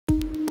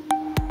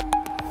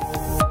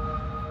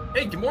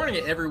Hey, good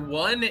morning,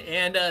 everyone,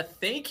 and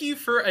thank you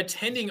for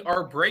attending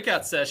our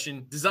breakout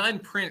session, Design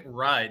Print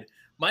Ride.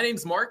 My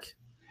name's Mark.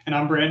 And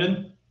I'm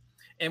Brandon.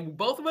 And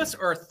both of us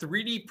are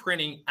 3D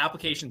printing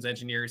applications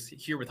engineers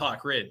here with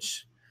Hawk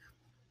Ridge.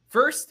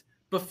 First,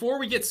 before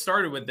we get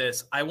started with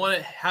this, I want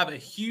to have a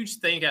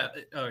huge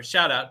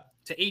shout out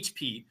to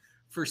HP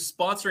for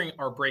sponsoring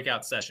our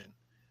breakout session.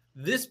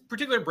 This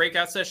particular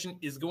breakout session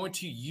is going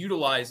to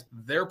utilize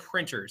their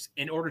printers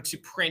in order to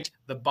print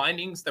the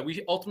bindings that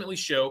we ultimately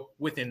show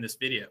within this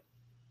video.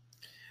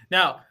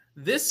 Now,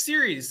 this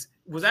series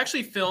was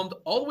actually filmed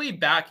all the way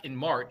back in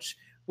March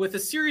with a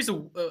series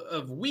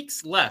of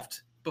weeks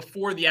left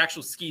before the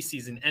actual ski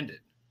season ended.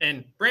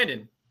 And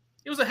Brandon,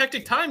 it was a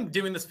hectic time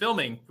doing this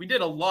filming. We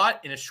did a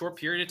lot in a short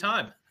period of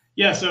time.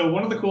 Yeah, so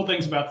one of the cool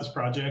things about this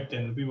project,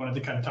 and we wanted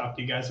to kind of talk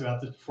to you guys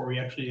about this before we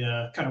actually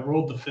kind of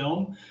rolled the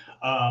film,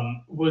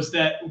 was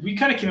that we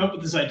kind of came up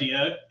with this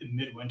idea in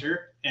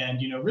midwinter and,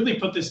 really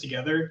put this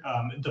together,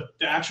 the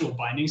actual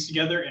bindings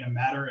together in a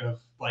matter of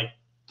I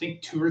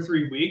think 2 or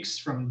 3 weeks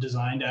from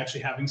design to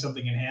actually having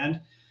something in hand,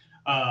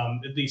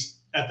 at least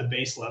at the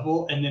base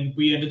level. And then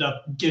we ended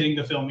up getting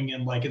the filming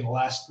in the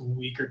last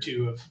week or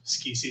two of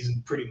ski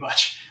season, pretty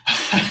much.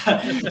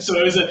 So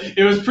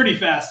it was pretty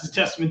fast. It's a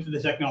testament to the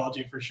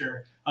technology for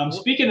sure.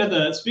 Speaking of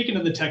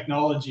the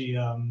technology,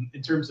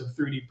 in terms of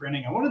 3D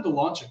printing, I wanted to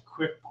launch a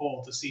quick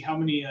poll to see how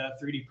many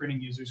 3D printing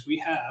users we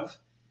have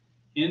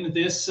in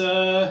this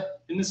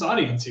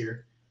audience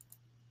here.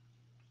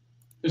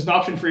 There's an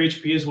option for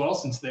HP as well,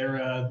 since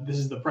this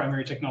is the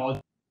primary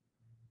technology.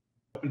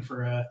 Open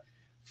for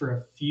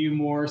a few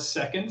more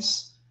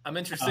seconds. I'm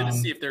interested to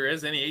see if there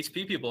is any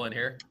HP people in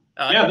here.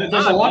 Yeah,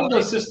 there's a lot of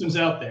those systems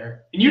out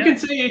there, and you can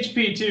say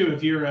HP too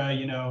if you're,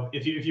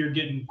 if you're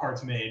getting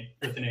parts made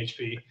with an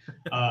HP.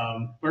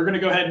 We're gonna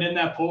go ahead and end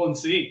that poll and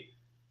see.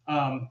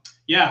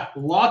 Yeah, a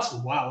lot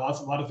of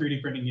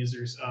 3D printing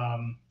users.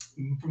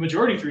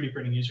 Majority 3D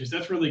printing users.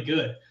 That's really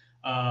good.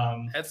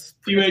 That's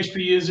few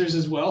HP users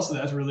as well, so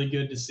that's really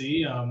good to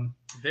see.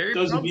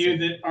 Those of you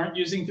that aren't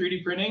using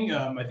 3D printing,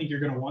 I think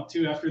you're going to want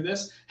to after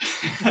this.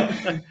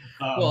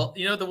 Well,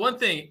 the one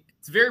thing,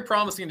 it's very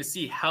promising to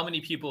see how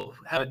many people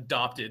have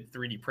adopted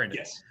 3D printing.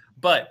 Yes.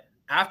 But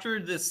after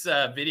this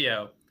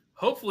video,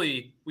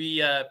 hopefully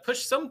we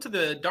push some to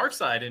the dark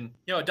side and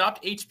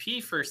adopt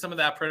HP for some of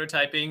that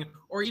prototyping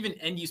or even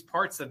end use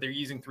parts that they're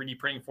using 3D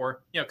printing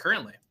for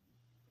currently.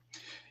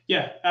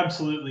 Yeah,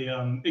 absolutely.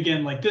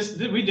 Again,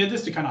 we did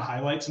this to kind of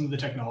highlight some of the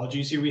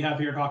technologies here we have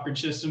here at Hawk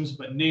Ridge Systems,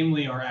 but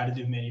namely our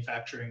additive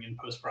manufacturing and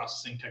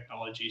post-processing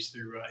technologies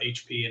through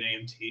HP and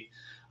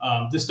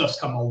AMT. This stuff's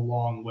come a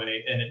long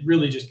way, and it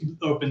really just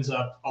opens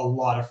up a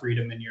lot of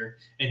freedom in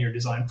your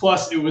design.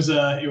 Plus, it was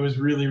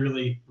really,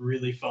 really,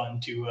 really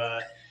fun to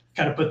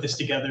kind of put this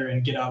together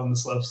and get out on the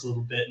slopes a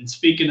little bit. And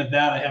speaking of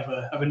that, I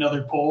have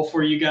another poll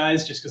for you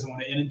guys, just because I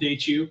want to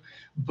inundate you.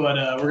 But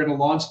we're going to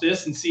launch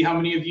this and see how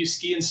many of you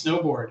ski and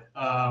snowboard.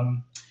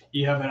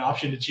 You have an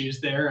option to choose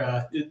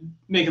there.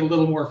 Make it a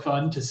little more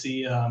fun to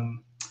see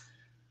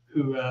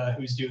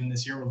who's doing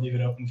this here. We'll leave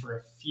it open for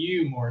a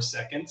few more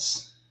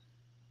seconds.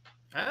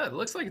 It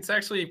looks like it's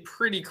actually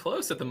pretty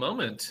close at the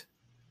moment.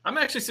 I'm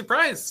actually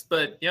surprised,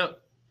 but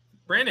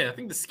Brandon, I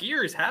think the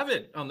skiers have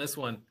it on this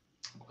one.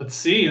 Let's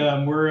see.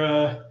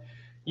 We're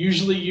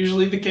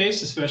usually the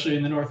case, especially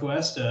in the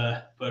Northwest.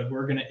 But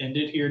we're going to end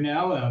it here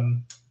now.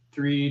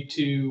 3,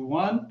 2,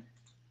 1.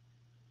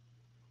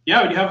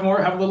 Yeah, we have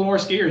a little more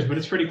skiers, but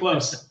it's pretty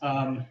close.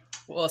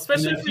 Well,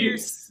 especially for you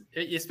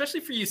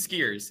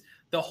skiers,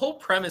 the whole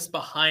premise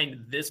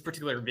behind this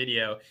particular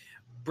video,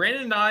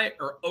 Brandon and I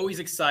are always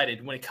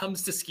excited when it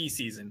comes to ski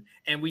season,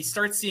 and we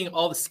start seeing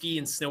all the ski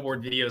and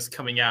snowboard videos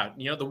coming out.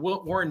 The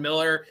Warren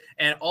Miller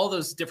and all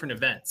those different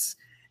events.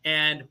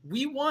 And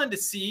we wanted to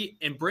see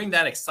and bring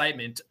that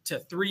excitement to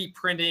 3D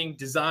printing,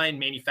 design,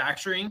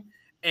 manufacturing,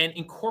 and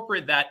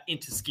incorporate that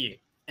into skiing.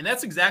 And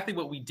that's exactly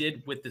what we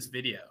did with this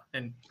video.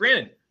 And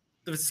Brandon,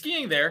 the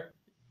skiing there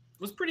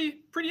was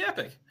pretty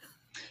epic.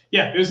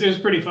 Yeah, it was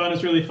pretty fun.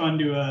 It's really fun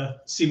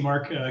to see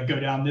Mark go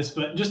down this.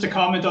 But just to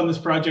comment on this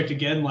project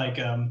again,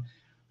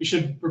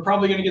 we're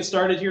probably going to get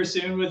started here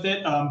soon with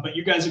it. But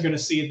you guys are going to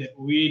see that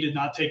we did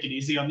not take it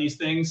easy on these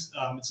things.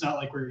 It's not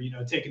like we're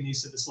taking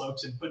these to the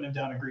slopes and putting them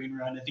down a green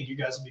run. I think you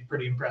guys will be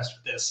pretty impressed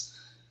with this.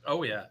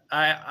 Oh yeah,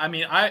 I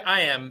mean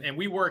I am, and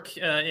we work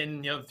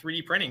in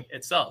 3D printing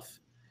itself.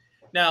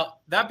 Now,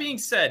 that being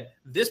said,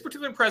 this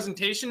particular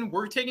presentation,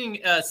 we're taking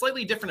a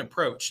slightly different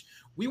approach.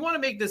 We want to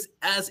make this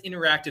as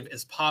interactive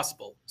as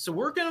possible. So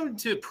we're going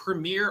to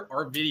premiere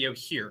our video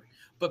here,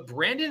 but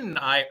Brandon and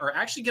I are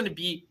actually going to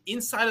be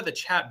inside of the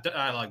chat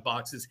dialog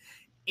boxes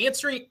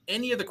answering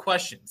any of the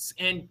questions.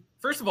 And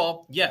first of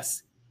all,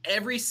 yes,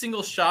 every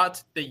single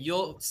shot that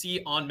you'll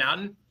see on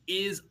Mountain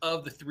is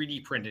of the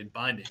 3D printed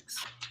bindings.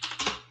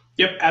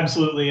 Yep,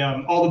 absolutely.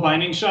 All the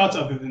binding shots,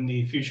 other than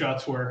the few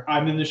shots where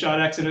I'm in the shot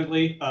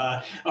accidentally,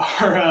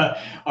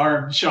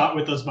 are shot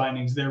with those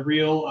bindings. They're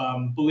real.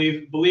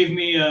 Believe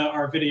me,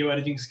 our video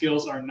editing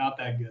skills are not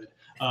that good.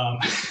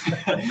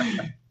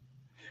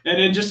 And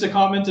then just a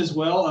comment as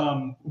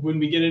well, when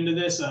we get into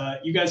this,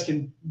 you guys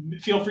can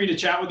feel free to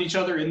chat with each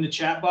other in the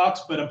chat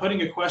box, but I'm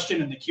putting a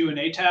question in the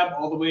Q&A tab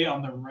all the way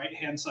on the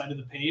right-hand side of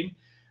the pane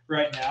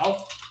right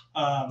now.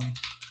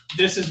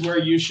 This is where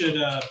you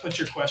should put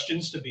your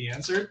questions to be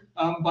answered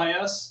by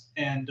us,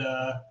 and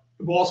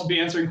we'll also be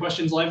answering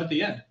questions live at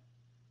the end.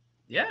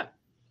 Yeah.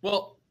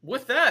 Well,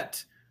 with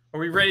that, are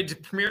we ready to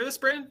premiere this,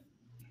 Brandon?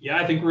 Yeah,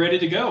 I think we're ready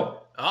to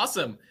go.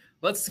 Awesome.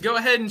 Let's go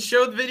ahead and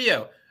show the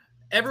video.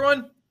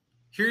 Everyone,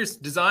 here's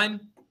Design,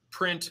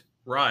 Print,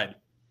 Ride.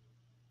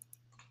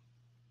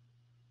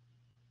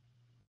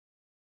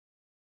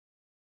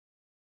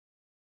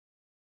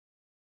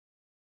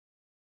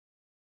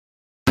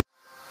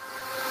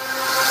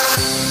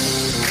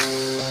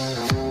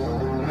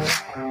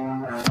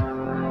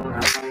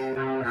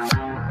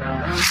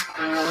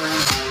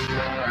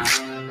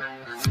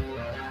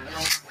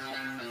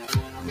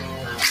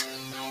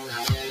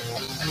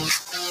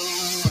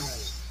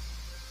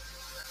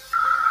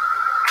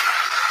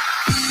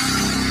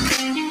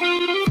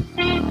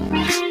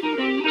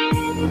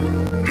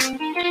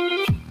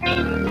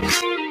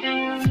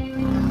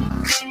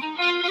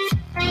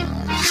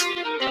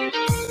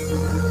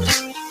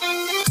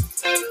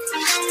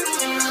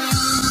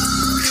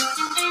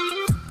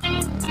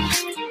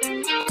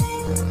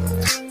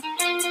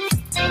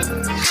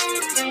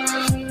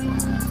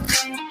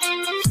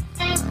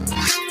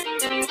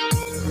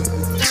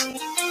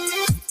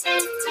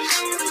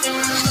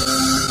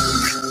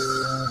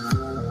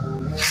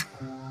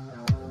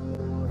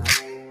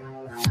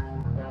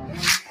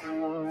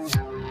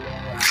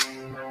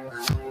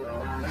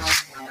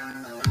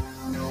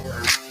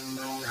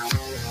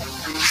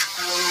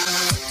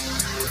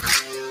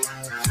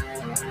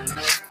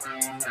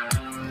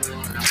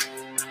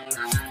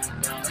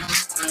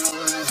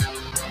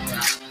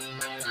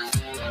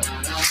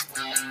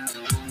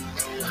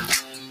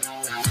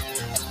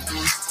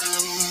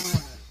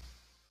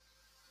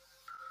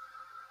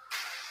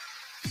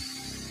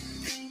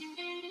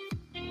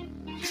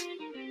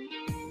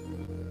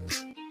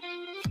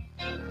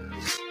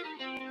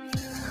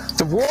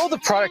 The world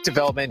of product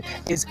development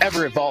is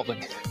ever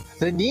evolving.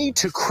 The need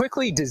to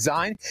quickly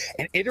design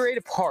and iterate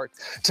a part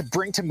to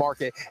bring to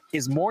market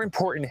is more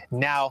important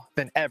now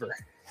than ever.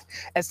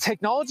 As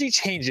technology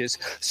changes,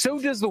 so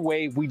does the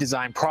way we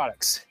design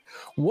products.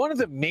 One of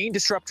the main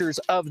disruptors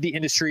of the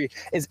industry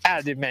is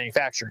additive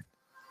manufacturing.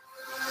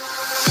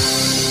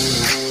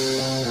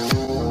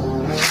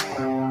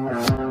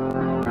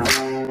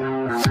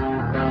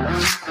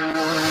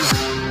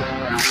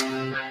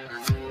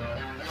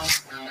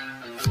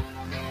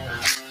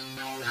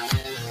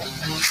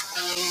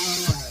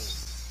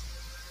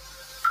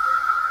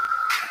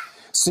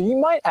 So you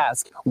might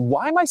ask,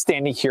 why am I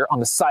standing here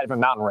on the side of a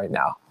mountain right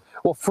now?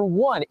 Well, for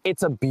one,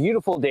 it's a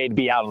beautiful day to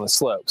be out on the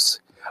slopes.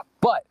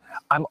 But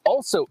I'm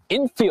also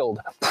in field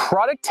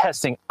product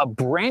testing a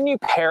brand new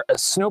pair of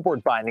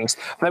snowboard bindings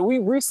that we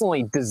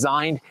recently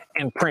designed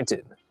and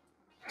printed.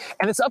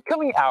 And this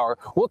upcoming hour,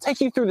 we'll take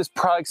you through this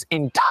product's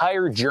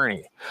entire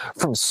journey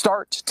from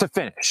start to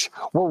finish,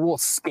 where we'll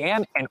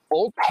scan an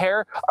old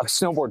pair of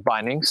snowboard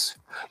bindings,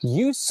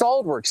 use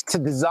SOLIDWORKS to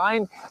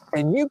design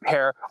a new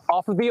pair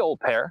off of the old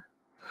pair,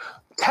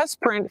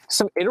 test print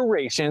some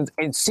iterations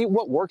and see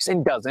what works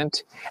and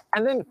doesn't,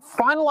 and then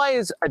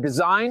finalize a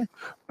design,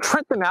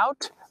 print them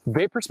out,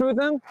 vapor smooth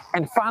them,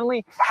 and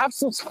finally have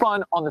some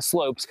fun on the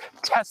slopes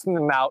testing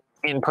them out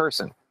in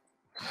person.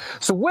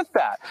 So with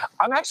that,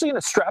 I'm actually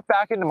going to strap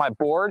back into my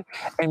board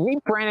and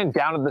meet Brandon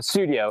down in the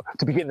studio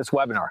to begin this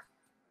webinar.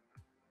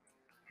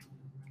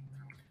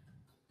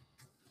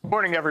 Good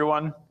morning,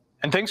 everyone,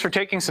 and thanks for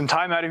taking some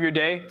time out of your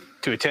day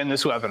to attend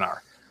this webinar.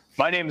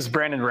 My name is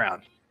Brandon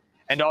Brown.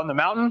 And on the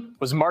mountain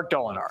was Mark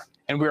Dolinar,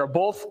 and we are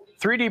both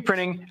 3D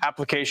printing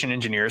application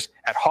engineers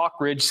at Hawk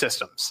Ridge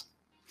Systems.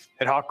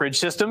 At Hawk Ridge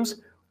Systems,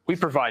 we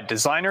provide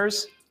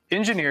designers,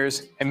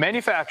 engineers, and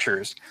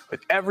manufacturers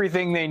with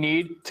everything they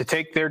need to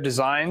take their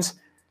designs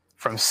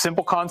from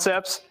simple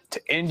concepts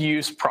to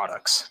end-use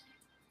products.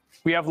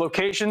 We have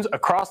locations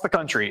across the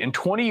country in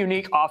 20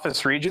 unique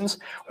office regions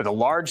with a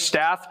large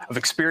staff of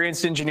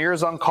experienced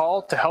engineers on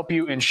call to help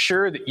you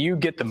ensure that you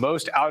get the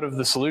most out of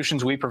the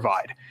solutions we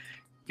provide.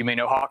 You may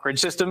know Hawk Ridge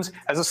Systems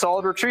as a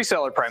SolidWorks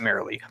reseller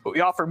primarily, but we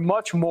offer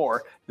much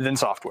more than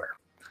software.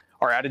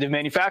 Our additive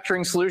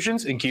manufacturing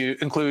solutions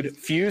include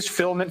fused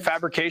filament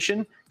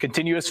fabrication,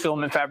 continuous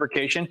filament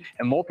fabrication,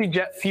 and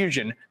multi-jet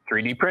fusion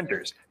 3D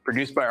printers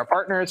produced by our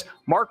partners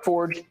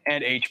Markforged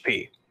and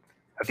HP.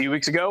 A few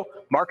weeks ago,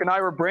 Mark and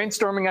I were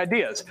brainstorming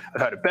ideas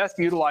of how to best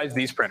utilize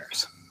these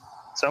printers.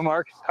 So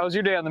Mark, how was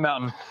your day on the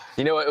mountain?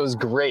 You know what, it was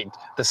great.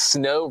 The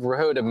snow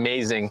rode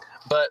amazing,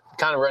 but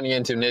kind of running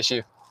into an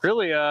issue.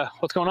 Really?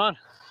 What's going on?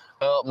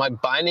 Well, my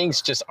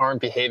bindings just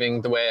aren't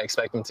behaving the way I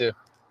expect them to.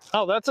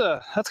 Oh, that's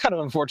kind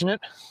of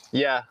unfortunate.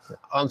 Yeah,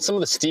 on some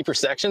of the steeper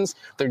sections,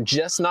 they're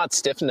just not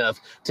stiff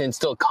enough to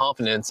instill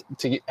confidence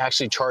to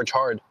actually charge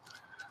hard.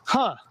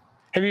 Huh.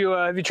 Have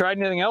you tried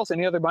anything else?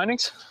 Any other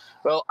bindings?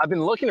 Well, I've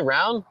been looking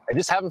around. I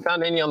just haven't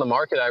found any on the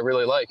market I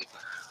really like.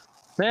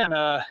 Man,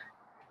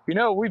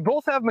 we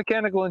both have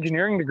mechanical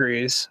engineering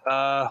degrees.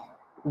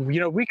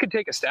 We could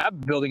take a stab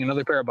at building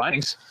another pair of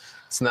bindings.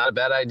 It's not a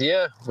bad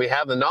idea. We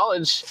have the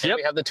knowledge and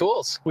we have the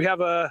tools. We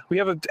have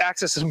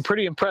access to some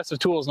pretty impressive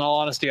tools, in all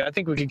honesty. I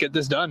think we could get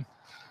this done.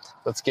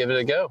 Let's give it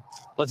a go.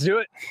 Let's do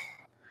it.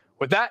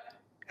 With that,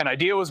 an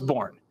idea was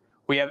born.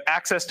 We have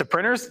access to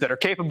printers that are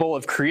capable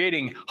of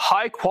creating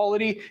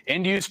high-quality,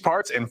 end-use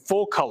parts in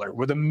full color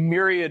with a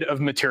myriad of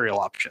material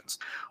options.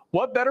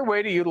 What better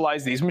way to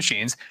utilize these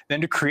machines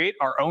than to create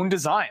our own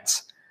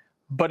designs?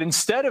 But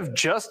instead of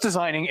just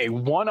designing a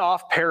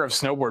one-off pair of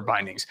snowboard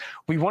bindings,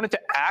 we wanted to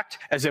act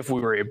as if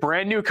we were a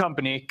brand new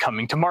company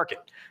coming to market.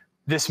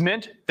 This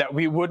meant that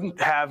we wouldn't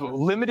have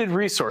limited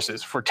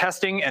resources for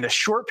testing and a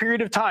short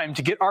period of time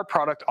to get our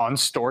product on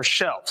store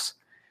shelves.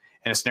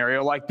 In a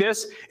scenario like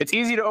this, it's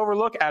easy to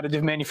overlook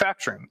additive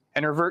manufacturing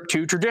and revert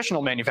to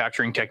traditional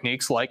manufacturing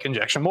techniques like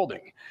injection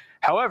molding.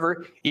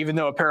 However, even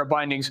though a pair of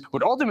bindings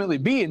would ultimately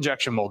be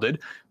injection molded,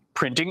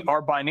 printing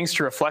our bindings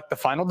to reflect the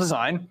final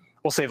design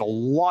will save a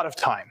lot of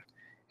time.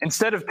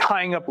 Instead of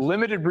tying up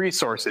limited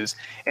resources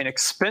and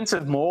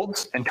expensive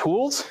molds and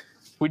tools,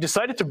 we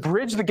decided to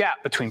bridge the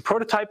gap between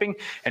prototyping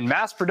and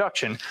mass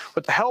production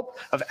with the help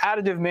of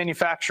additive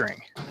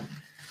manufacturing.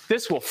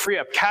 This will free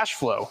up cash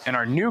flow in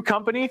our new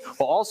company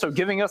while also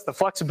giving us the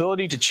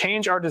flexibility to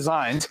change our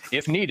designs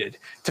if needed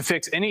to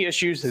fix any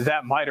issues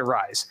that might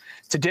arise.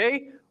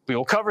 Today, we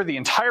will cover the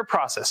entire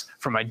process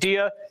from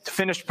idea to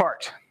finished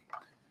part.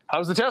 How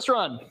was the test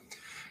run?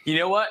 You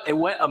know what? It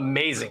went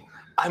amazing.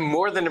 I'm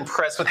more than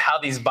impressed with how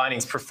these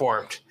bindings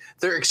performed.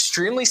 They're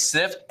extremely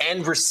stiff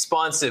and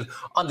responsive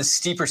on the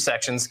steeper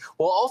sections,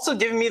 while also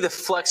giving me the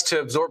flex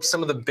to absorb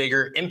some of the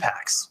bigger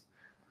impacts.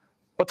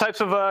 What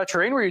types of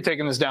terrain were you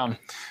taking this down?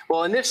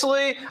 Well,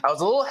 initially, I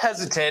was a little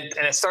hesitant,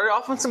 and I started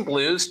off with some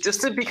blues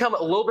just to become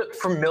a little bit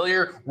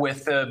familiar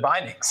with the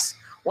bindings.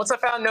 Once I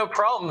found no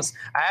problems,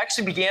 I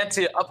actually began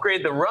to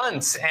upgrade the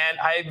runs, and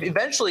I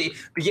eventually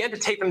began to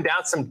take them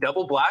down some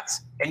double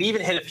blacks and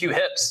even hit a few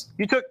hips.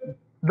 You took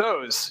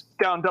those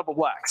down double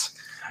blacks?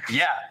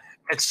 Yeah,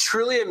 it's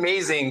truly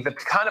amazing the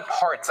kind of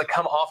parts that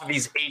come off of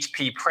these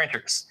HP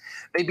printers.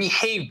 They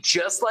behave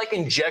just like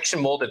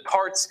injection molded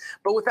parts,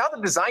 but without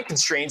the design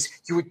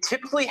constraints you would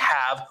typically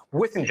have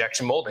with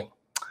injection molding.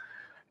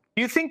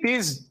 Do you think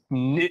these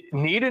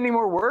need any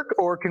more work,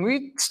 or can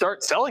we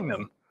start selling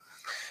them?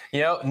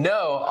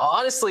 No,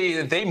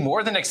 honestly, they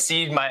more than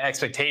exceed my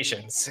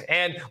expectations.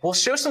 And we'll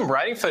show some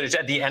riding footage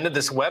at the end of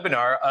this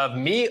webinar of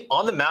me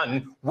on the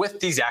mountain with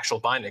these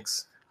actual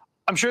bindings.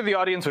 I'm sure the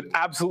audience would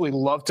absolutely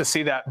love to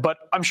see that,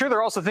 but I'm sure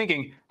they're also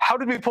thinking, how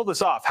did we pull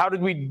this off? How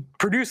did we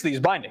produce these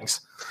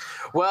bindings?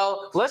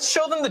 Well, let's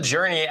show them the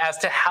journey as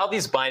to how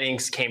these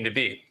bindings came to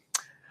be.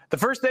 The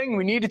first thing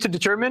we needed to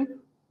determine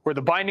were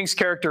the bindings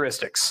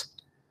characteristics.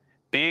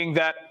 Being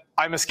that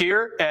I'm a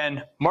skier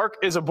and Mark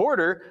is a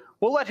boarder,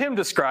 we'll let him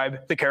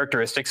describe the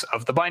characteristics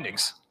of the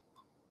bindings.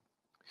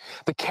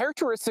 The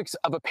characteristics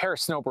of a pair of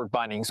snowboard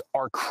bindings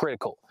are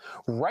critical.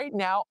 Right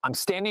now, I'm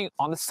standing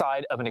on the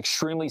side of an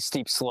extremely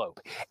steep slope,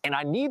 and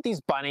I need these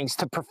bindings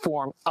to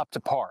perform up to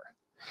par.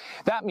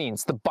 That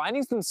means the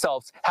bindings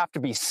themselves have to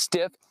be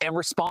stiff and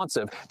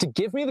responsive to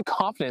give me the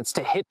confidence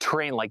to hit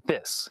terrain like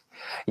this.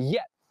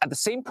 Yet, at the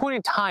same point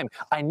in time,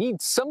 I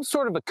need some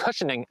sort of a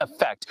cushioning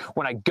effect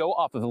when I go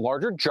off of the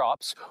larger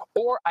drops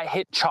or I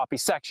hit choppy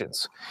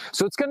sections.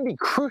 So it's going to be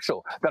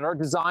crucial that our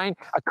design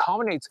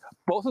accommodates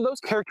both of those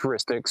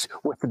characteristics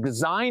with the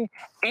design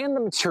and the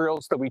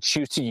materials that we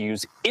choose to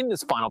use in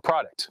this final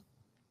product.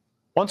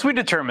 Once we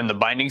determine the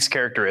bindings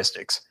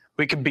characteristics,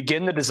 we can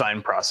begin the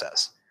design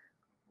process.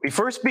 We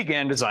first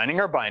began designing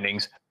our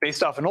bindings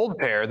based off an old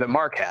pair that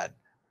Mark had.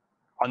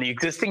 On the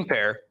existing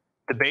pair,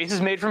 the base is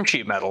made from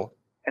sheet metal,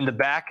 and the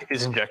back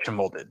is injection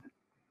molded.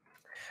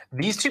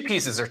 These two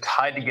pieces are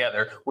tied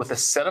together with a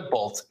set of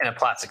bolts and a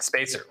plastic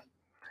spacer.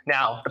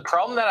 Now, the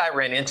problem that I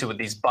ran into with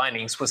these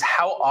bindings was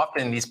how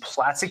often these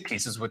plastic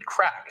pieces would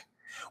crack.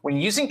 When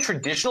using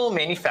traditional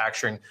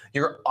manufacturing,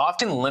 you're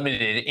often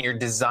limited in your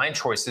design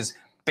choices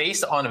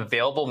based on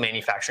available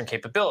manufacturing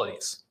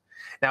capabilities.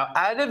 Now,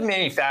 additive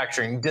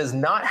manufacturing does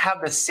not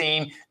have the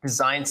same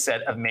design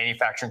set of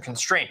manufacturing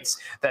constraints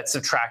that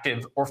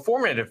subtractive or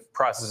formative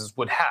processes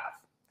would have.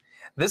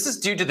 This is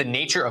due to the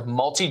nature of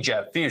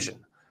multi-jet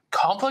fusion.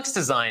 Complex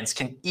designs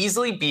can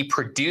easily be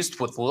produced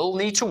with little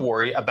need to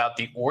worry about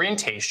the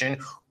orientation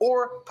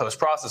or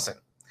post-processing.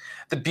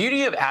 The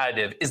beauty of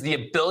additive is the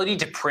ability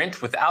to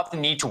print without the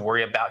need to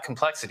worry about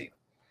complexity.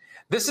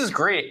 This is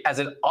great as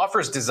it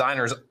offers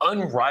designers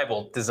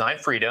unrivaled design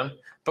freedom,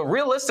 but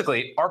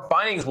realistically, our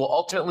bindings will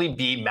ultimately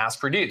be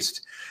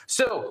mass-produced.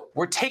 So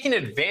we're taking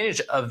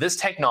advantage of this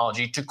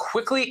technology to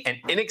quickly and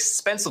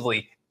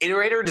inexpensively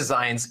iterate our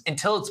designs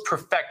until it's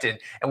perfected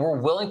and we're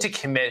willing to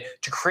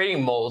commit to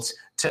creating molds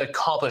to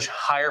accomplish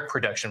higher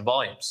production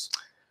volumes.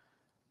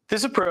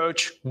 This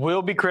approach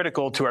will be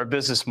critical to our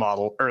business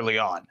model early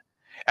on,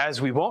 as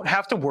we won't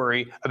have to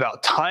worry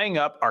about tying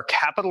up our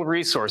capital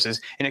resources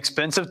in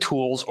expensive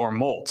tools or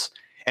molds,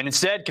 and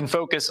instead can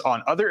focus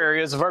on other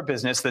areas of our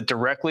business that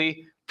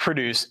directly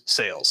produce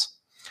sales.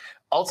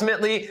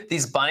 Ultimately,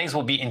 these bindings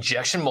will be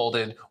injection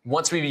molded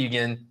once we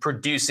begin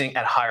producing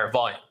at higher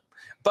volume.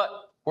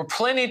 But we're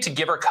planning to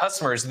give our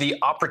customers the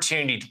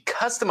opportunity to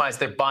customize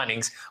their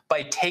bindings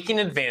by taking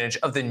advantage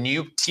of the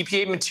new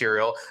TPA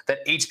material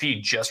that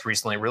HP just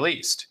recently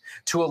released,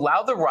 to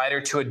allow the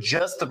rider to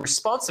adjust the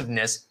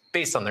responsiveness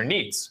based on their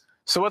needs.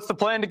 So what's the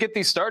plan to get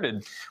these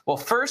started? Well,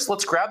 first,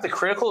 let's grab the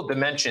critical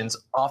dimensions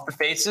off the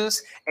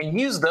faces and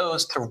use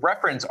those to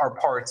reference our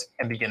parts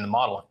and begin the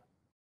modeling.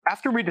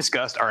 After we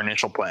discussed our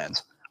initial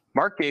plans,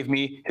 Mark gave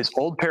me his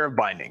old pair of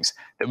bindings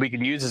that we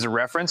could use as a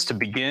reference to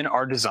begin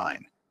our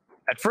design.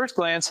 At first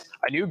glance,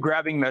 I knew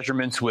grabbing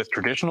measurements with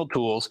traditional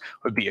tools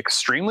would be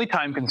extremely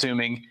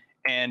time-consuming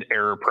and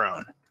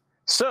error-prone.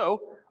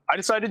 So I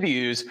decided to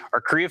use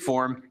our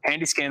Creaform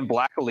HandyScan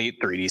Black Elite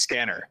 3D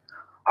scanner.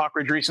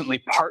 Hawkridge recently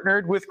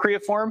partnered with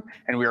Creaform,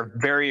 and we are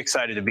very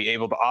excited to be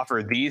able to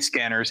offer these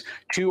scanners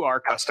to our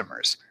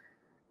customers.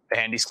 The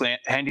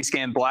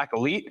HandyScan Black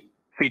Elite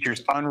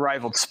features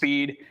unrivaled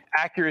speed,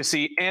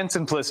 accuracy, and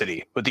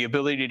simplicity, with the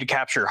ability to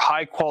capture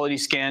high-quality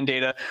scan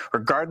data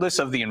regardless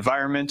of the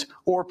environment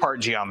or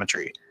part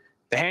geometry.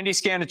 The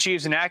HandyScan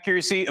achieves an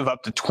accuracy of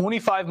up to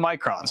 25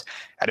 microns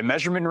at a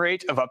measurement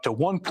rate of up to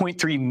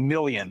 1.3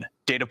 million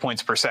data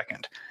points per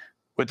second.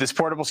 With this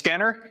portable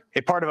scanner,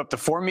 a part of up to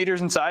 4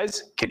 meters in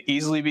size can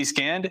easily be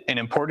scanned and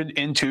imported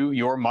into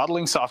your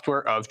modeling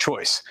software of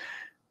choice.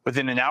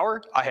 Within an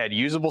hour, I had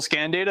usable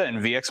scan data in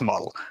VX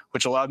Model,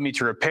 which allowed me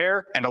to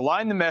repair and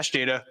align the mesh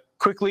data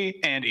quickly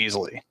and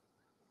easily.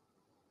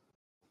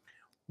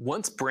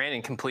 Once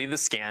Brandon completed the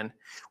scan,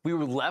 we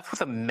were left with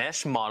a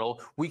mesh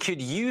model we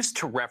could use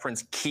to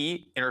reference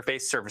key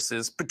interface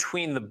surfaces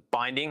between the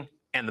binding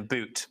and the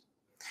boot.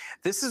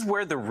 This is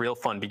where the real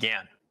fun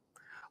began.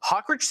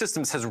 Hawkridge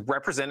Systems has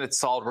represented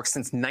SOLIDWORKS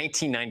since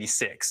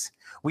 1996.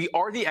 We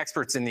are the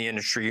experts in the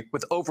industry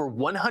with over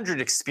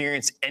 100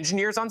 experienced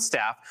engineers on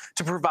staff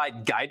to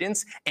provide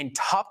guidance and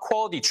top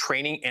quality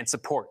training and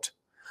support.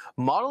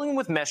 Modeling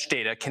with mesh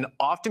data can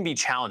often be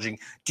challenging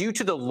due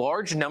to the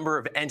large number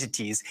of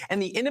entities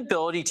and the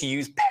inability to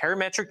use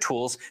parametric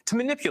tools to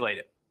manipulate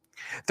it.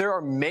 There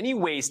are many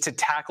ways to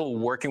tackle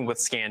working with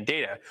scanned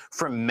data,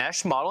 from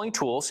mesh modeling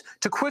tools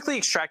to quickly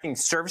extracting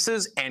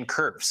surfaces and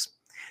curves.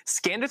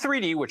 Scan to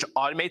 3D, which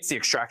automates the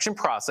extraction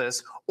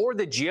process, or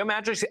the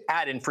Geomagics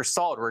add-in for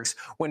SOLIDWORKS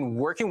when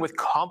working with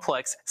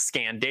complex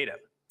scanned data.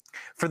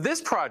 For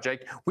this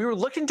project, we were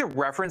looking to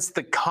reference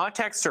the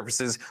contact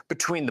surfaces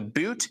between the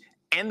boot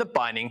and the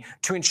binding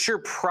to ensure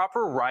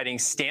proper riding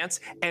stance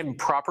and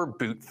proper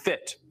boot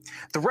fit.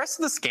 The rest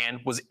of the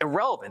scan was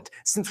irrelevant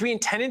since we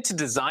intended to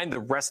design the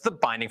rest of the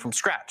binding from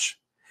scratch.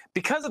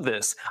 Because of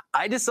this,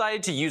 I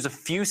decided to use a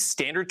few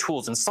standard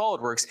tools in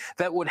SOLIDWORKS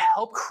that would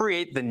help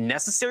create the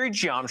necessary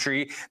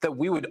geometry that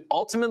we would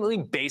ultimately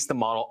base the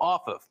model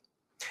off of.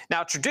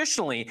 Now,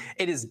 traditionally,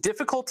 it is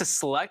difficult to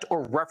select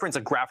or reference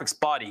a graphics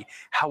body.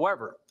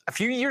 However, a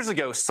few years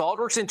ago,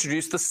 SOLIDWORKS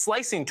introduced the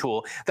slicing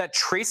tool that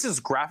traces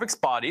graphics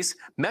bodies,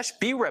 mesh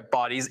B-rep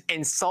bodies,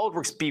 and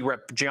SOLIDWORKS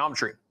B-rep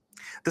geometry.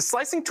 The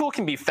slicing tool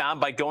can be found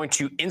by going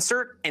to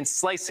Insert and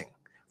Slicing.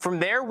 From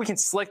there, we can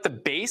select the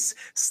base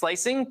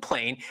slicing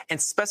plane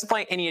and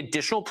specify any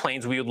additional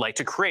planes we would like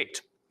to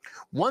create.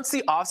 Once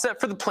the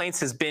offset for the planes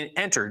has been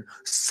entered,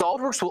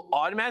 SOLIDWORKS will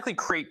automatically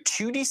create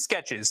 2D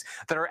sketches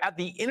that are at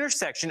the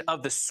intersection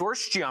of the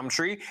source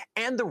geometry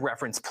and the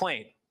reference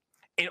plane.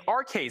 In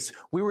our case,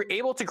 we were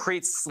able to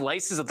create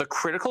slices of the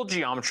critical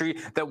geometry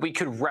that we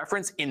could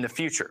reference in the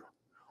future.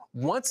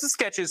 Once the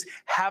sketches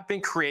have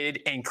been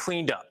created and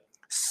cleaned up,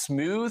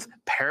 smooth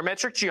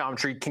parametric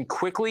geometry can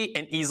quickly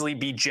and easily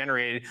be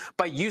generated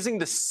by using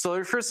the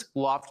surface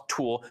loft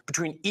tool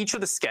between each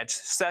of the sketch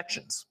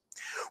sections.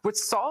 With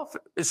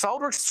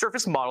SOLIDWORKS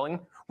surface modeling,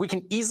 we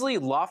can easily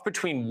loft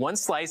between one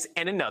slice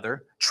and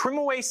another, trim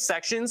away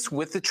sections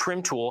with the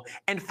trim tool,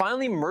 and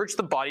finally merge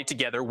the body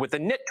together with the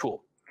knit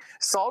tool.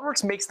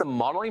 SOLIDWORKS makes the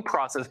modeling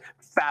process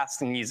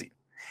fast and easy.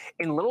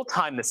 In little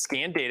time, the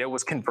scanned data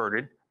was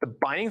converted, the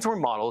bindings were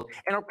modeled,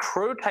 and our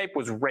prototype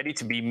was ready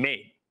to be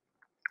made.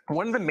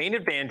 One of the main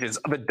advantages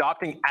of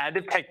adopting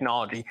additive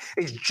technology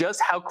is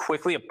just how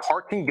quickly a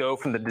part can go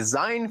from the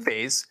design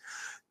phase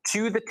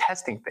to the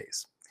testing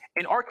phase.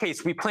 In our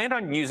case, we planned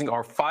on using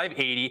our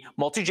 580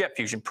 multi-jet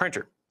fusion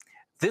printer.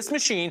 This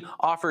machine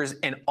offers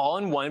an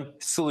all-in-one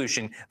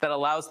solution that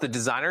allows the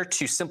designer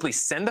to simply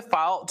send the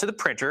file to the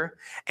printer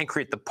and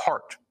create the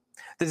part.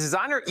 The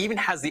designer even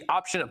has the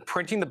option of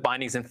printing the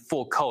bindings in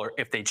full color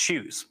if they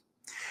choose.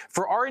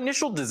 For our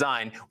initial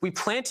design, we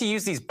plan to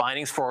use these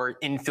bindings for our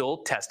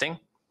in-field testing,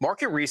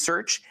 market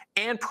research,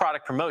 and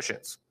product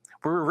promotions.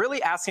 We were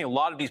really asking a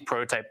lot of these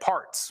prototype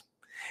parts.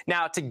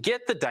 Now, to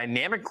get the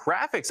dynamic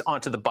graphics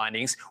onto the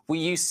bindings, we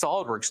use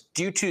SOLIDWORKS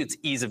due to its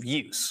ease of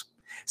use.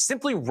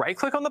 Simply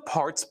right-click on the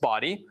part's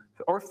body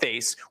or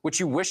face, which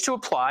you wish to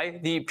apply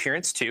the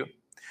appearance to,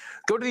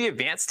 go to the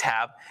Advanced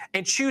tab,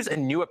 and choose a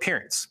new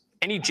appearance.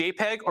 Any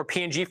JPEG or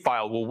PNG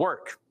file will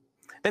work.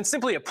 Then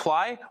simply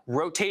apply,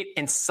 rotate,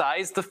 and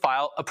size the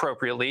file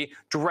appropriately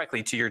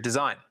directly to your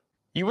design.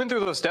 You went through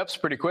those steps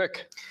pretty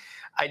quick.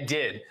 I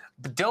did,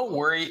 but don't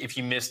worry if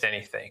you missed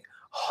anything.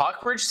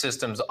 Hawk Ridge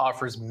Systems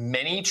offers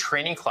many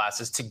training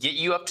classes to get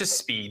you up to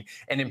speed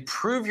and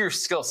improve your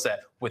skill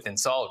set within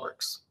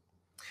SOLIDWORKS.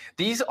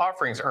 These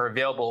offerings are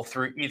available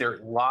through either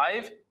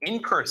live,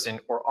 in-person,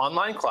 or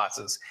online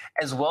classes,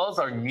 as well as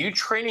our new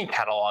training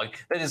catalog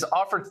that is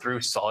offered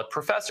through Solid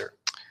Professor.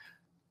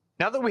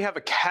 Now that we have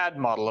a CAD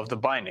model of the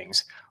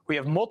bindings, we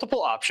have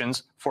multiple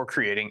options for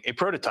creating a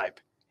prototype.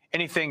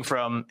 Anything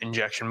from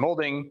injection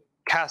molding,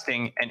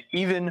 casting, and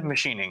even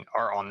machining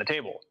are on the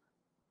table.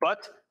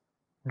 But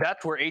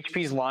that's where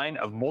HP's line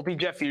of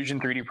multi-jet fusion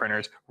 3D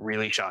printers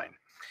really shine.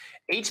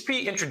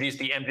 HP introduced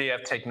the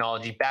MJF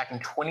technology back in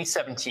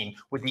 2017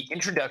 with the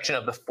introduction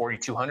of the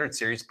 4200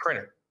 series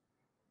printer.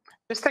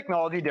 This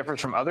technology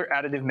differs from other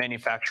additive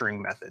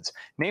manufacturing methods,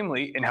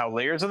 namely in how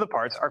layers of the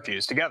parts are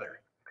fused together.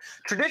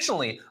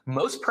 Traditionally,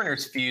 most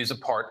printers fuse a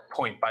part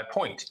point by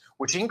point,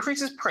 which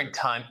increases print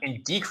time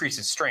and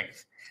decreases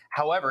strength.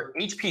 However,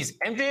 HP's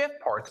MJF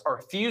parts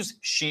are fused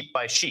sheet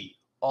by sheet,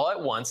 all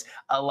at once,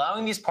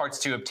 allowing these parts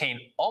to obtain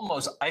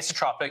almost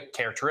isotropic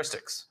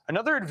characteristics.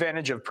 Another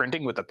advantage of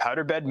printing with a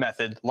powder bed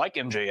method like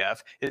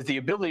MJF is the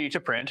ability to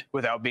print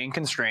without being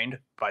constrained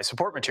by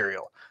support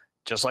material.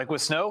 Just like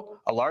with snow,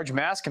 a large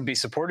mass can be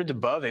supported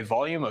above a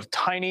volume of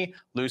tiny,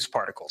 loose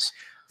particles.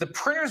 The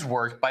printers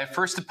work by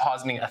first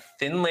depositing a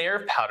thin layer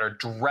of powder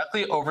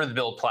directly over the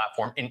build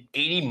platform in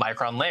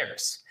 80-micron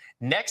layers.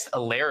 Next, a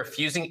layer of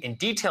fusing and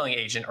detailing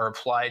agent are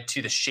applied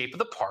to the shape of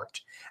the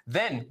part.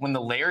 Then, when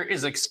the layer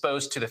is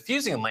exposed to the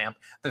fusing lamp,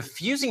 the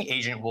fusing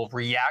agent will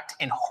react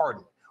and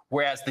harden,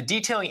 whereas the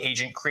detailing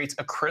agent creates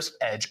a crisp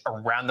edge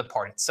around the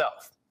part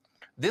itself.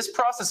 This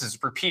process is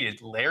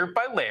repeated layer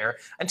by layer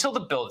until the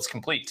build is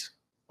complete.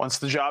 Once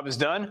the job is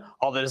done,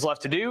 all that is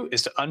left to do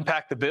is to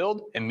unpack the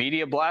build and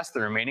media blast the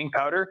remaining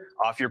powder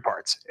off your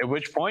parts, at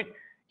which point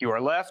you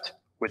are left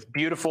with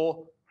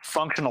beautiful,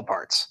 functional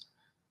parts.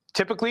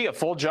 Typically, a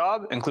full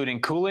job, including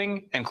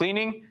cooling and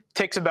cleaning,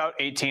 takes about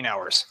 18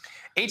 hours.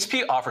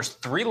 HP offers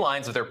 3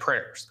 lines of their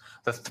printers.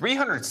 The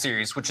 300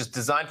 series, which is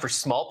designed for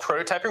small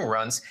prototyping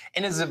runs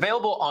and is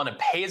available on a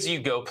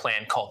pay-as-you-go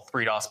plan called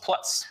 3DOS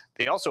Plus.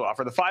 They also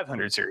offer the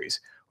 500 series,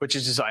 which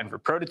is designed for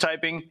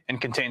prototyping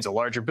and contains a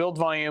larger build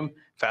volume,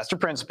 faster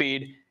print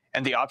speed,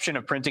 and the option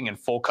of printing in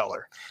full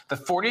color. The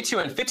 42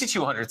 and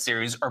 5200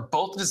 series are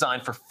both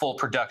designed for full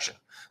production.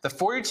 The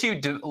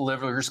 42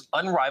 delivers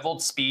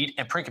unrivaled speed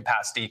and print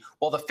capacity,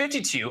 while the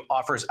 52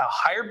 offers a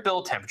higher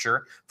build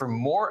temperature for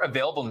more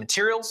available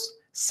materials,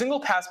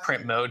 single-pass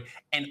print mode,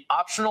 and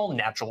optional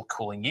natural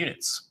cooling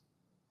units.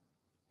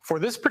 For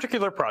this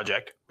particular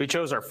project, we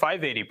chose our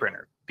 580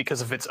 printer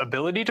because of its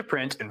ability to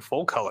print in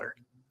full color.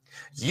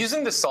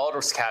 Using the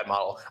SOLIDWORKS CAD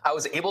model, I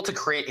was able to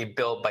create a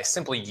build by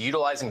simply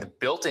utilizing the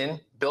built-in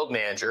build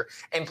manager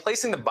and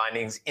placing the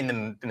bindings in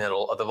the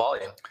middle of the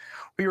volume.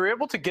 We were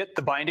able to get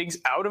the bindings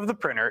out of the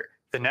printer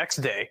the next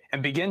day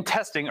and begin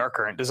testing our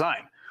current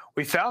design.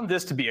 We found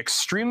this to be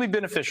extremely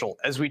beneficial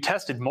as we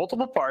tested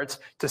multiple parts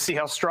to see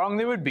how strong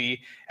they would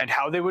be and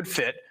how they would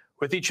fit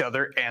with each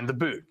other and the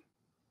boot.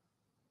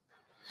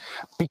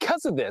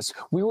 Because of this,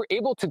 we were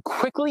able to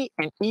quickly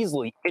and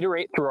easily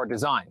iterate through our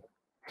design.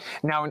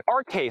 Now, in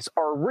our case,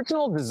 our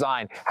original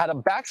design had a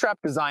backstrap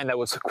design that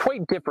was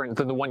quite different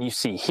than the one you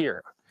see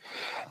here.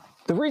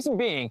 The reason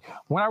being,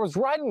 when I was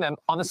riding them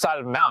on the side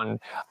of the mountain,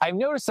 I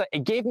noticed that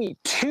it gave me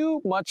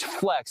too much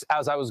flex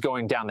as I was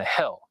going down the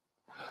hill.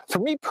 For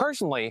me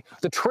personally,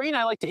 the terrain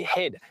I like to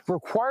hit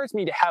requires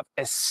me to have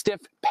a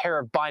stiff pair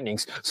of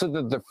bindings so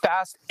that they're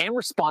fast and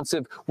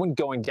responsive when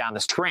going down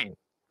this terrain.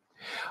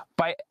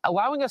 By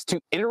allowing us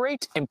to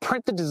iterate and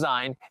print the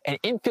design and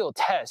in-field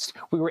test,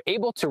 we were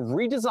able to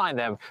redesign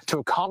them to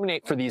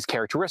accommodate for these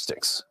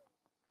characteristics.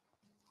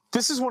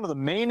 This is one of the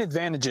main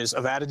advantages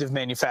of additive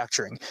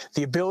manufacturing,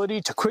 the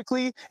ability to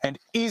quickly and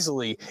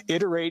easily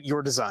iterate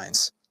your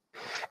designs.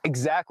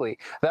 Exactly.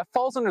 That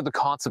falls under the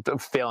concept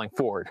of failing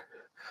forward.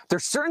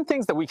 There's certain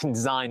things that we can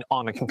design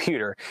on a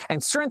computer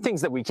and certain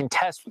things that we can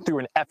test through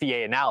an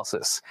FEA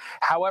analysis.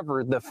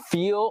 However, the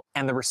feel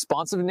and the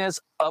responsiveness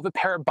of a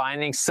pair of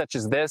bindings such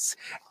as this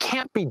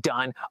can't be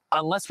done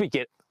unless we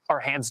get our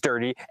hands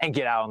dirty and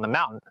get out on the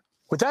mountain.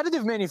 With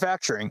additive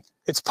manufacturing,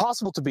 it's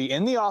possible to be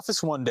in the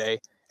office one day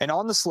and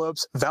on the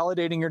slopes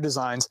validating your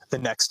designs the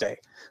next day.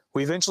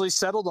 We eventually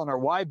settled on our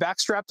Y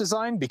backstrap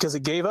design because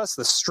it gave us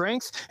the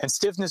strength and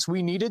stiffness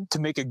we needed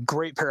to make a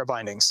great pair of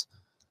bindings.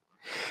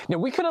 Now,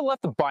 we could have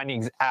left the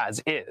bindings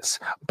as is,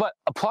 but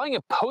applying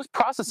a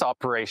post-process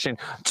operation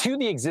to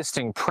the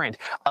existing print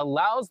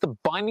allows the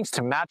bindings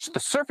to match the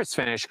surface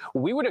finish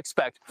we would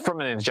expect from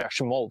an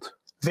injection mold.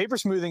 Vapor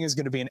smoothing is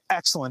going to be an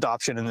excellent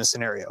option in this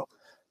scenario.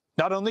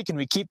 Not only can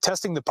we keep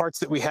testing the parts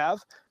that we have,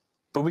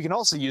 but we can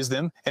also use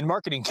them in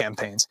marketing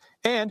campaigns,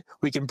 and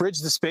we can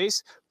bridge the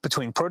space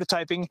between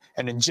prototyping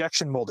and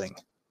injection molding.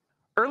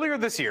 Earlier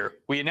this year,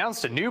 we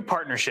announced a new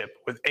partnership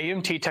with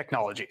AMT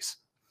Technologies.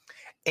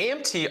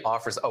 AMT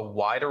offers a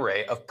wide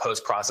array of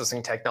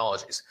post-processing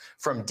technologies,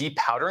 from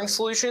depowdering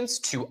solutions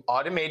to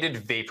automated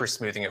vapor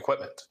smoothing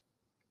equipment.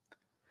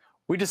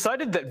 We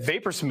decided that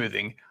vapor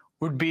smoothing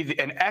would be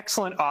an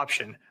excellent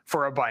option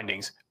for our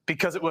bindings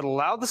because it would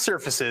allow the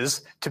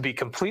surfaces to be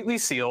completely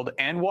sealed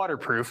and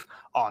waterproof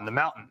on the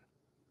mountain.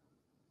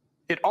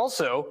 It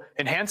also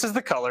enhances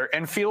the color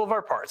and feel of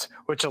our parts,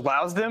 which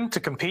allows them to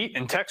compete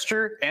in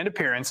texture and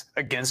appearance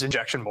against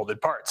injection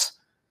molded parts.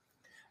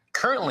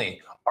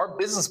 Currently, our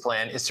business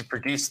plan is to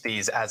produce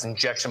these as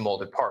injection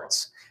molded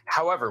parts.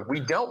 However, we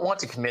don't want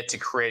to commit to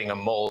creating a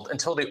mold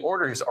until the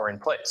orders are in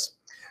place.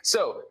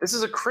 So this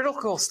is a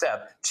critical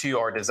step to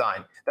our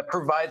design that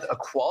provides a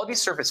quality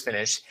surface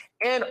finish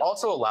and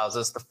also allows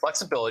us the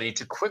flexibility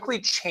to quickly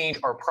change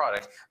our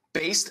product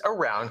based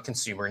around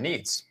consumer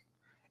needs.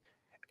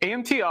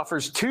 AMT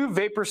offers two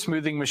vapor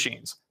smoothing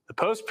machines, the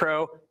Post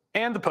Pro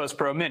and the Post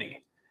Pro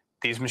Mini.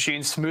 These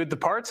machines smooth the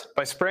parts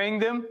by spraying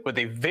them with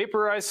a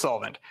vaporized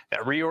solvent that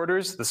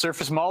reorders the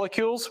surface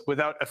molecules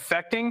without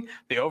affecting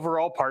the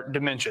overall part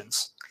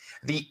dimensions.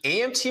 The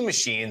AMT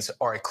machines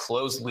are a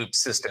closed-loop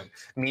system,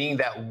 meaning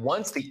that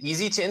once the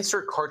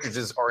easy-to-insert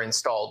cartridges are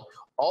installed,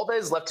 all that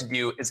is left to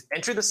do is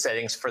enter the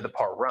settings for the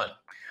part run.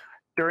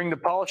 During the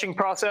polishing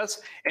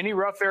process, any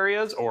rough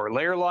areas or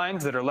layer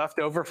lines that are left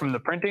over from the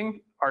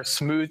printing are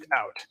smoothed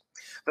out.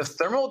 The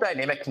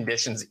thermodynamic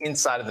conditions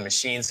inside of the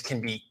machines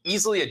can be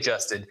easily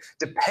adjusted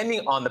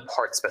depending on the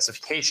part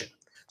specification,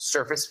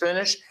 surface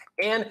finish,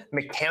 and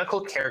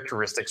mechanical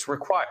characteristics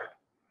required.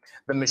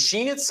 The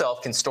machine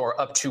itself can store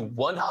up to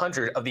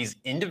 100 of these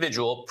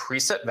individual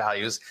preset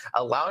values,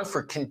 allowing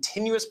for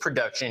continuous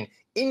production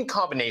in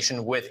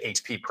combination with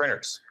HP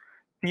printers.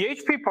 The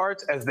HP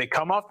parts, as they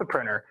come off the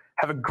printer,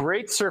 have a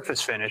great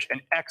surface finish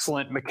and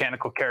excellent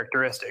mechanical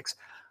characteristics,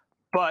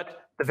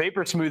 but the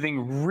vapor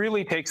smoothing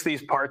really takes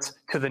these parts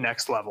to the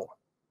next level.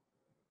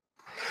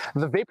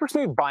 The Vapor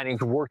Smooth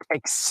bindings worked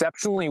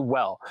exceptionally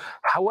well.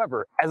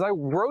 However, as I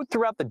rode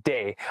throughout the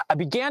day, I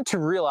began to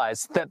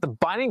realize that the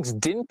bindings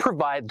didn't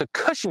provide the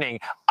cushioning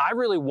I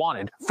really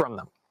wanted from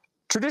them.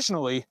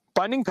 Traditionally,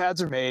 binding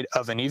pads are made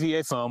of an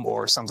EVA foam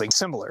or something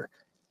similar.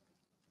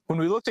 When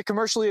we looked at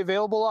commercially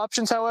available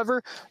options,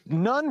 however,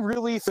 none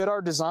really fit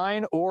our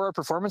design or our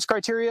performance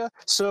criteria,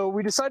 so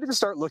we decided to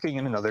start looking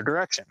in another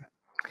direction.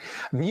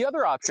 The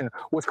other option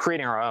was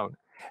creating our own.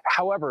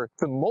 However,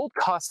 the mold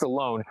cost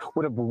alone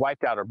would have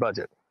wiped out our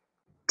budget.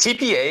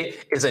 TPA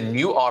is a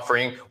new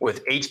offering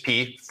with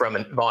HP from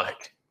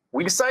Evonik.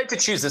 We decided to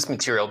choose this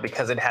material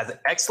because it has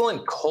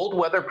excellent cold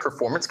weather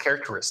performance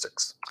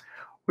characteristics.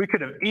 We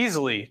could have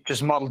easily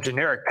just modeled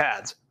generic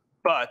pads,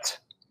 but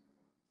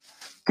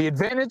the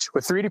advantage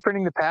with 3D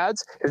printing the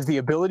pads is the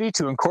ability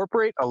to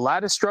incorporate a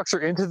lattice structure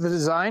into the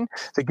design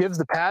that gives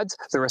the pads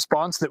the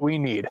response that we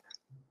need.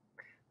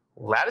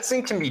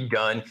 Latticing can be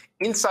done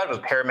inside of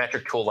a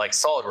parametric tool like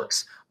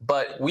SOLIDWORKS,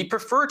 but we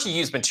prefer to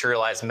use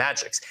Materialize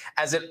Magics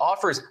as it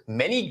offers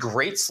many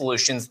great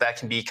solutions that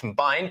can be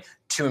combined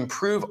to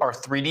improve our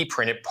 3D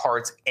printed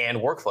parts and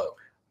workflow.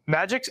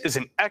 Magics is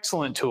an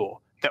excellent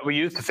tool that we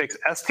use to fix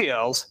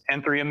STLs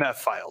and 3MF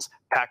files,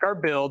 pack our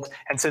builds,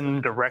 and send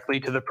them directly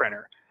to the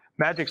printer.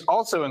 Magics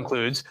also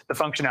includes the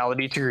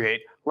functionality to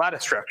create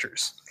lattice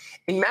structures.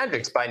 In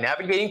Magics, by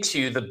navigating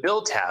to the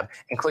Build tab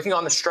and clicking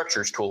on the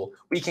Structures tool,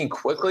 we can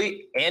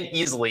quickly and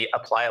easily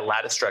apply a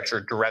lattice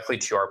structure directly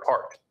to our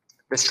part.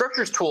 The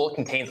Structures tool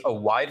contains a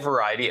wide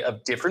variety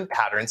of different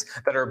patterns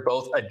that are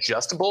both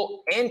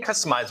adjustable and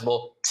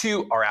customizable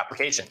to our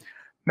application.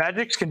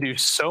 Magics can do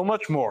so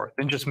much more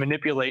than just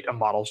manipulate a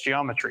model's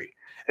geometry.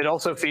 It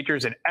also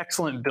features an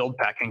excellent build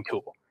packing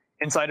tool.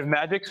 Inside of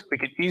Magics, we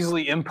can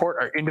easily import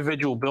our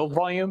individual build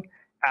volume,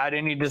 add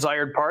any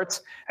desired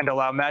parts, and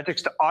allow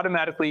Magics to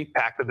automatically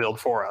pack the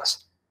build for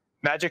us.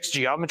 Magics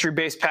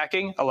geometry-based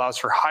packing allows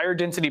for higher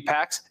density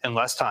packs in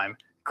less time,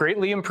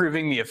 greatly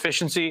improving the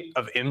efficiency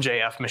of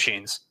MJF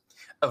machines.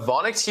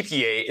 Evonik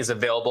TPA is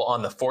available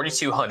on the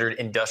 4200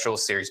 Industrial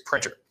Series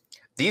printer.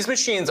 These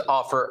machines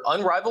offer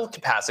unrivaled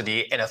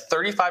capacity and a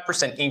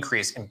 35%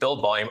 increase in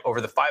build volume over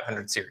the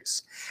 500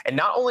 series. And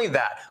not only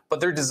that, but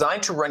they're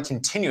designed to run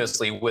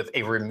continuously with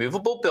a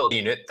removable build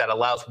unit that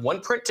allows one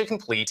print to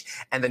complete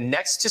and the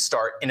next to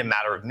start in a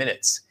matter of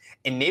minutes,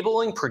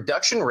 enabling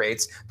production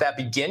rates that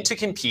begin to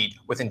compete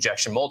with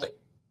injection molding.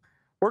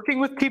 Working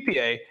with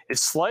TPA is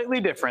slightly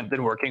different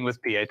than working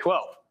with PA12.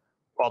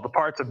 While the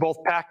parts are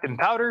both packed in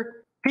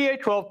powder,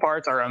 PA12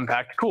 parts are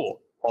unpacked cool,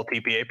 while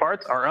TPA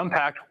parts are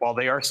unpacked while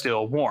they are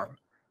still warm.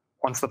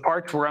 Once the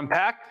parts were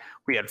unpacked,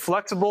 we had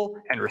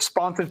flexible and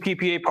responsive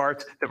TPA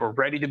parts that were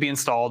ready to be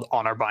installed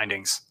on our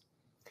bindings.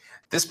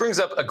 This brings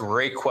up a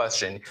great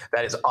question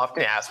that is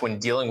often asked when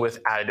dealing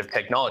with additive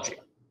technology.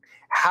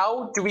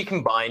 How do we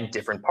combine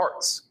different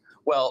parts?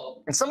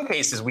 Well, in some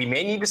cases, we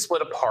may need to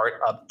split a part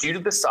up due to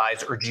the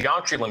size or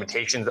geometry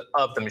limitations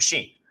of the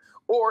machine.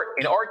 Or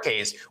in our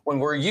case, when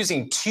we're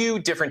using two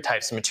different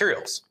types of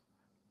materials.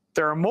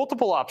 There are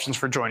multiple options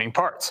for joining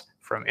parts,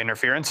 from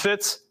interference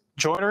fits,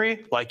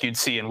 joinery like you'd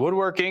see in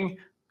woodworking,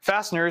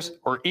 fasteners,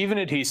 or even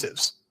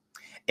adhesives.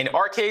 In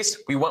our case,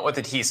 we went with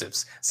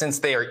adhesives since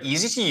they are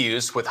easy to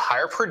use with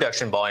higher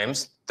production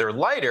volumes, they're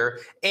lighter,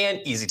 and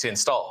easy to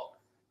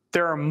install.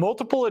 There are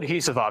multiple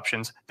adhesive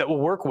options that will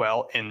work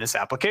well in this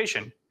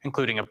application,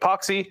 including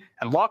epoxy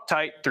and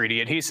Loctite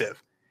 3D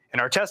adhesive. In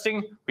our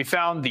testing, we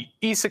found the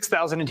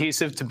E6000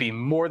 adhesive to be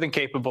more than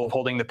capable of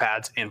holding the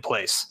pads in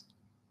place.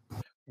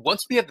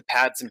 Once we had the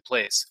pads in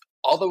place,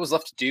 all that was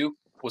left to do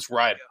was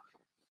ride.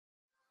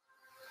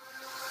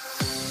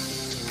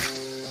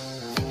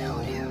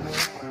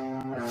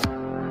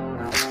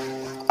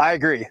 I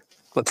agree.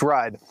 Let's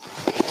ride.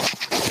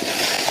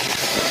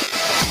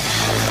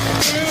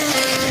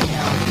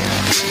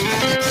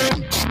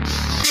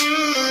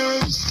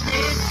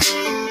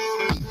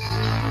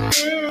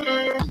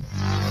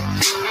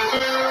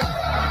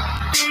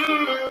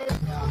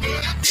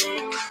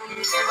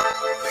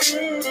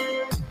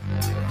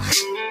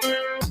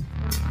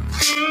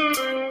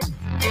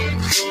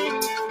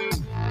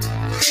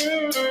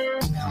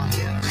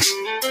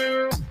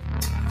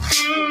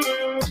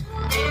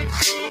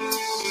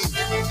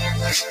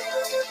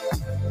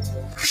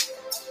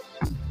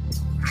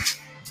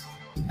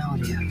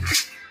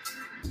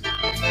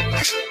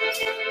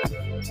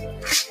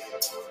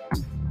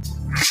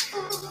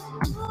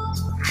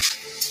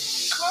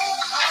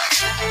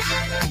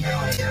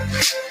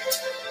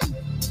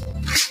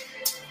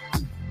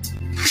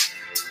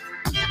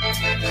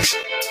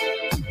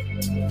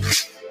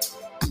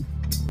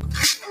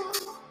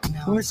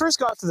 When we first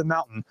got to the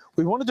mountain,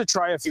 we wanted to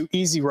try a few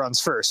easy runs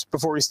first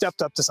before we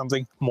stepped up to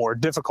something more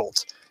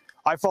difficult.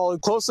 I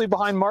followed closely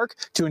behind Mark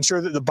to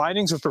ensure that the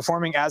bindings were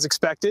performing as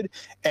expected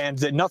and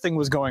that nothing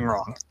was going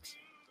wrong.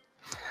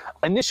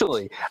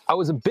 Initially, I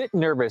was a bit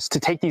nervous to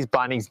take these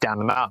bindings down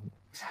the mountain.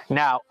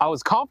 Now, I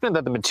was confident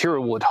that the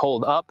material would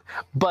hold up,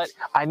 but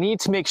I need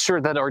to make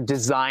sure that our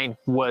design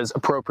was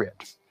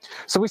appropriate.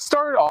 So we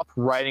started off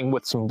riding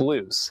with some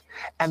blues.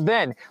 And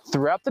then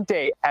throughout the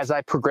day, as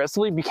I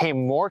progressively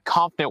became more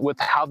confident with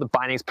how the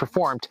bindings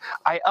performed,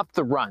 I upped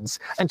the runs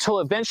until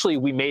eventually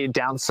we made it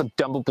down to some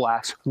double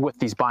blacks with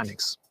these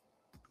bindings.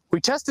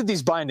 We tested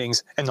these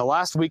bindings in the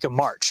last week of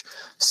March,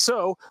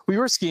 so we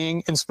were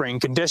skiing in spring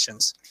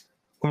conditions.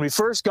 When we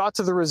first got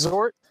to the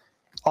resort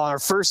on our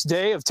first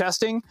day of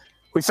testing,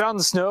 we found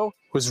the snow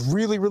was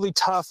really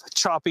tough,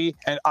 choppy,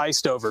 and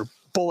iced over,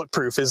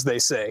 bulletproof as they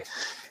say.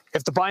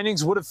 If the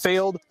bindings would have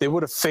failed, they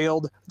would have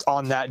failed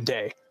on that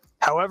day.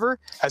 However,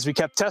 as we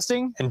kept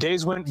testing and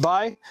days went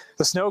by,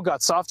 the snow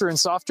got softer and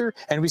softer,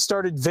 and we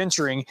started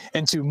venturing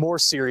into more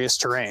serious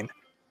terrain.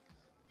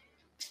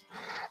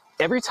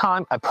 Every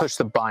time I pushed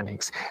the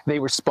bindings, they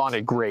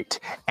responded great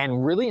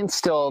and really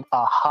instilled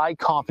a high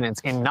confidence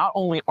in not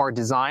only our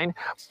design,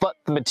 but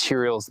the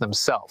materials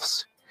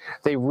themselves.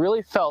 They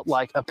really felt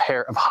like a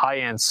pair of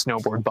high-end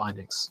snowboard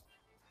bindings.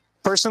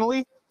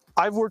 Personally,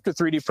 I've worked with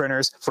 3D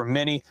printers for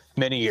many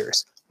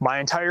years, my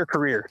entire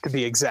career to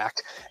be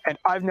exact, and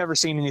I've never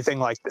seen anything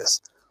like this.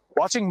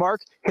 Watching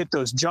Mark hit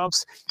those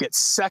jumps, get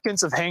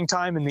seconds of hang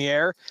time in the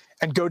air,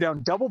 and go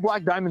down double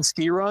black diamond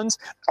ski runs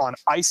on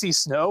icy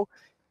snow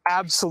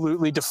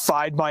absolutely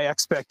defied my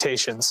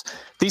expectations.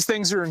 These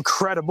things are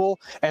incredible,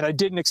 and I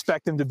didn't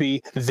expect them to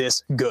be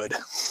this good.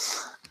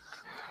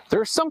 There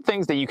are some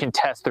things that you can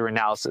test through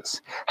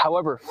analysis.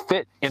 However,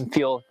 fit and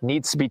feel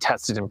needs to be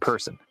tested in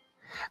person.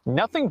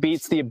 Nothing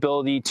beats the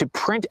ability to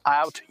print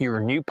out your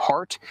new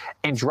part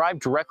and drive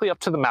directly up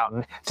to the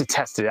mountain to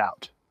test it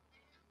out.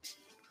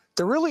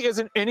 There really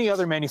isn't any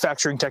other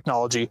manufacturing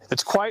technology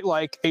that's quite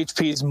like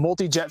HP's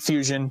multi-jet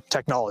fusion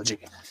technology.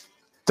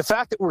 The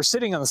fact that we're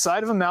sitting on the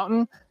side of a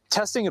mountain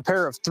testing a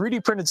pair of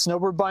 3D printed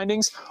snowboard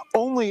bindings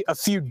only a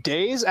few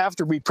days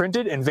after we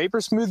printed and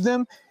vapor smoothed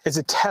them is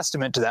a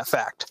testament to that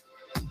fact.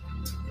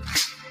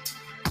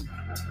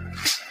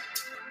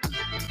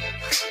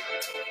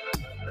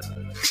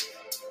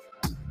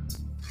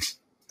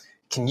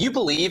 Can you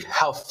believe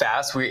how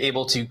fast we were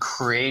able to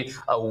create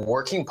a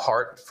working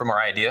part from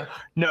our idea?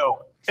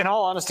 No, in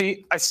all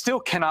honesty, I still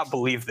cannot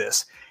believe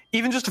this.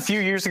 Even just a few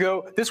years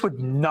ago, this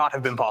would not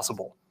have been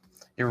possible.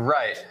 You're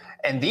right.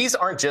 And these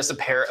aren't just a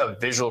pair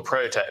of visual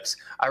prototypes.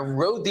 I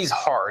rode these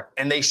hard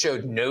and they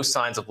showed no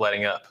signs of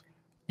letting up.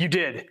 You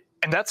did.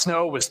 And that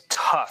snow was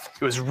tough.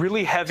 It was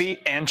really heavy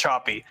and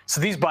choppy. So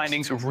these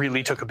bindings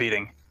really took a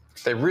beating.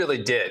 They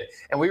really did.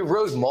 And we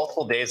rode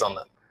multiple days on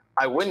them.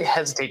 I wouldn't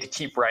hesitate to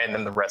keep riding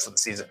them the rest of the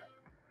season.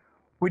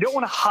 We don't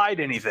want to hide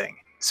anything.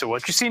 So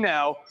what you see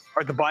now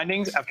are the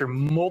bindings after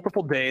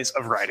multiple days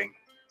of riding.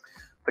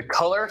 The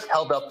color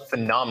held up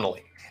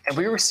phenomenally, and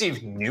we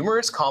received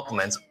numerous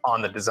compliments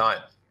on the design.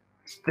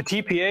 The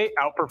TPA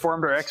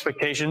outperformed our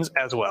expectations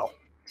as well.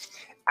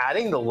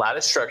 Adding the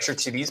lattice structure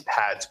to these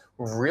pads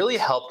really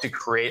helped to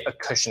create a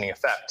cushioning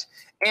effect,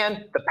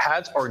 and the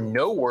pads are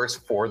no worse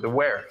for the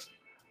wear.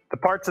 The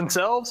parts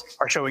themselves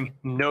are showing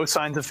no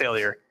signs of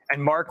failure,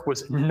 and Mark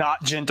was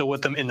not gentle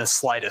with them in the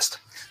slightest.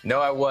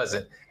 No, I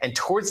wasn't. And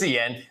towards the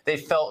end, they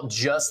felt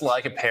just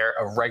like a pair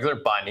of regular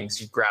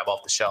bindings you'd grab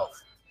off the shelf.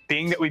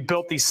 Being that we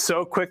built these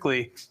so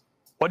quickly,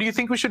 what do you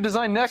think we should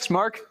design next,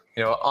 Mark?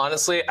 You know,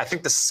 honestly, I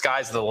think the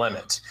sky's the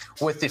limit.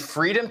 With the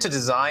freedom to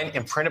design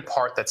and print a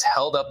part that's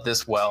held up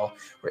this well,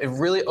 it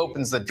really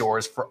opens the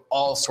doors for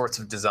all sorts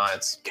of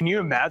designs. Can you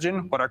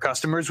imagine what our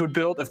customers would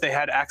build if they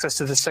had access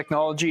to this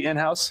technology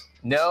in-house?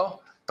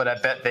 No, but I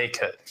bet they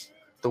could.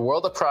 The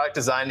world of product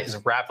design is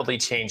rapidly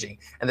changing,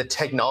 and the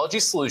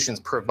technology solutions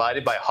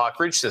provided by Hawk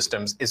Ridge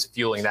Systems is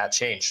fueling that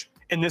change.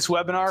 In this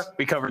webinar,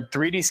 we covered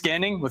 3D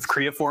scanning with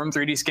Creaform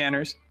 3D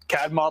scanners,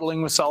 CAD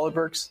modeling with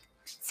SOLIDWORKS,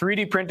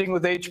 3D printing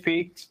with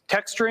HP,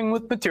 texturing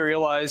with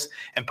Materialize,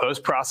 and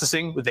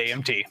post-processing with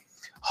AMT.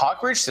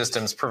 Hawk Ridge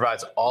Systems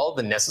provides all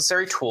the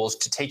necessary tools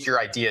to take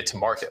your idea to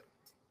market.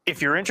 If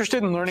you're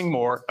interested in learning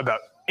more about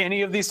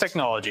any of these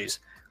technologies,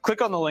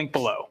 click on the link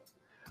below.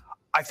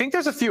 I think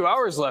there's a few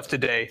hours left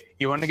today.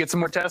 You want to get some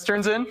more test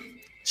turns in?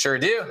 Sure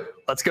do.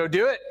 Let's go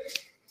do it.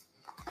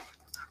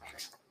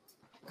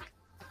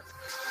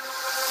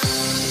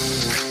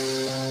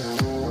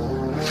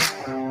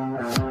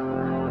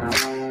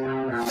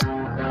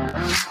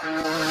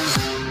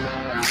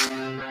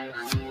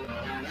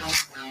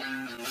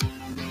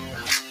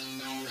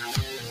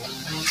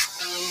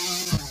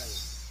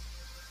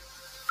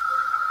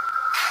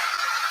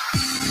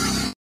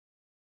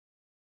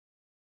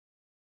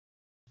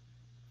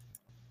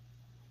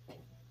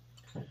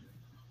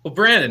 Well,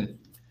 Brandon,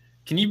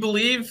 can you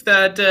believe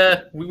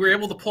that we were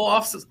able to pull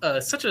off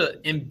such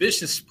an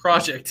ambitious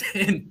project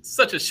in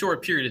such a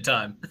short period of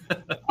time?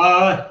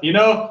 I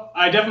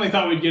definitely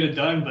thought we'd get it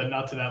done, but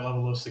not to that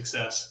level of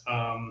success.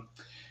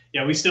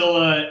 Yeah, we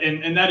still,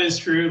 and that is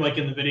true. Like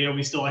in the video,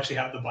 we still actually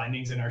have the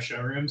bindings in our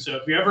showroom. So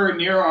if you're ever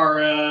near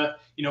our,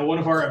 one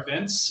of our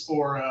events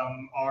or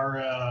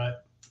our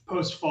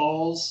Post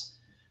Falls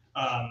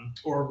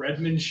or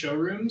Redmond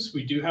showrooms,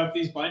 we do have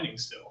these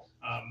bindings still.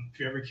 If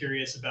you're ever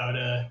curious about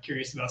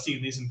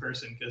seeing these in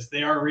person, because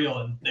they are real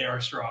and they are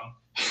strong.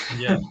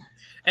 Yeah.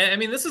 And I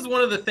mean, this is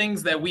one of the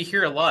things that we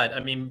hear a lot. I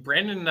mean,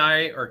 Brandon and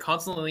I are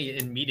constantly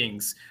in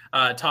meetings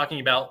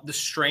talking about the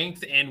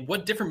strength and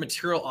what different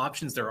material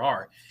options there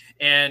are.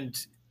 And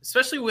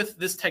especially with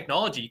this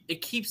technology,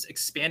 it keeps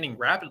expanding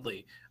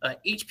rapidly.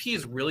 HP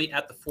is really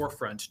at the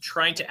forefront,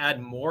 trying to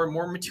add more and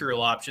more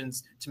material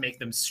options to make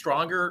them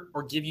stronger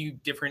or give you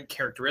different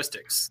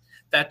characteristics.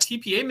 That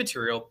TPA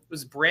material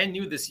was brand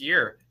new this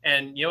year.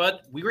 And you know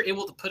what? We were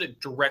able to put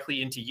it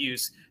directly into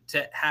use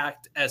to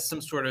act as some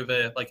sort of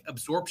a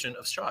absorption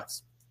of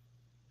shocks.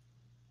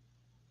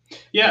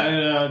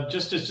 Yeah,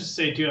 just to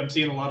say too, I'm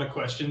seeing a lot of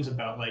questions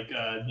about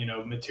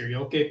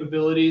material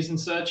capabilities and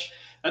such.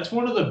 That's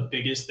one of the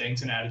biggest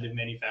things in additive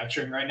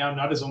manufacturing right now.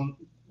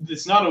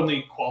 It's not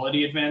only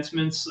quality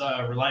advancements,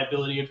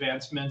 reliability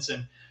advancements,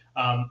 and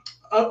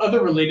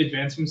other related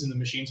advancements in the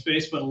machine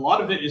space, but a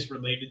lot of it is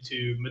related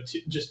to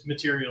just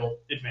material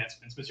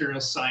advancements,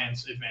 material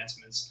science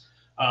advancements.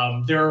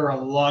 There are a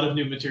lot of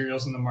new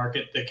materials in the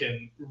market that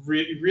can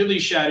really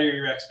shatter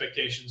your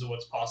expectations of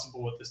what's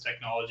possible with this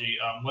technology,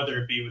 whether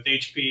it be with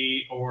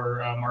HP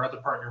or our other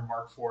partner,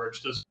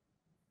 Markforged.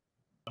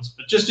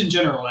 But just in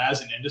general,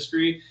 as an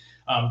industry,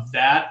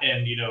 that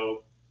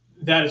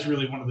is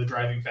really one of the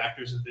driving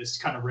factors of this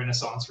kind of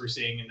renaissance we're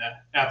seeing in the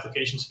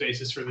application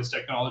spaces for this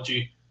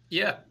technology.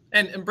 Yeah.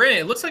 And Brandon,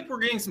 it looks like we're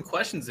getting some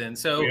questions in.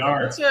 So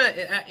let's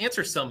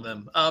answer some of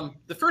them.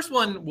 The first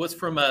one was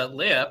from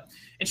Leah,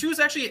 and she was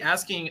actually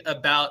asking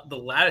about the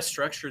lattice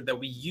structure that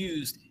we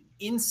used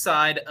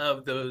inside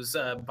of those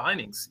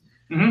bindings.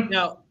 Mm-hmm.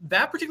 Now,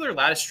 that particular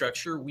lattice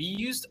structure, we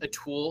used a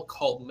tool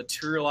called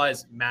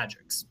Materialize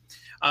Magics.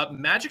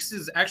 Magics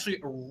is actually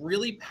a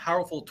really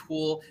powerful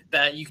tool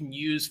that you can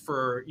use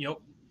for,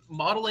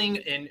 modeling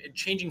and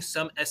changing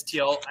some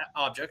STL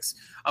objects.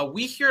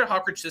 We here at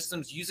Hawk Ridge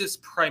Systems use this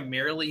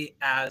primarily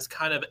as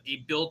kind of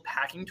a build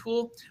packing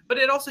tool, but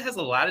it also has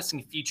a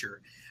latticing feature.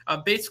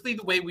 Basically,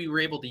 the way we were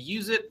able to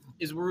use it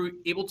is we were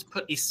able to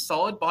put a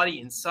solid body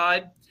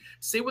inside,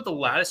 say what the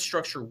lattice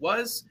structure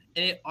was,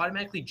 and it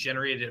automatically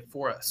generated it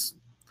for us.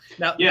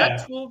 Now,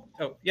 that tool,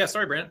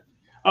 sorry, Brandon.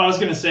 I was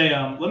going to say,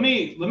 let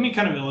me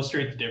kind of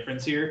illustrate the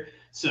difference here.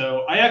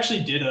 So I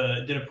actually did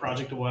a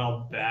project a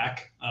while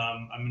back.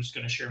 I'm just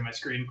going to share my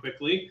screen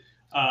quickly.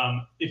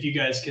 If you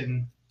guys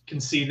can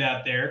see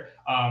that there,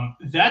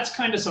 that's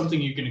kind of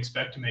something you can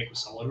expect to make with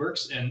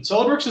SolidWorks. And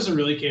SolidWorks is a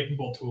really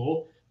capable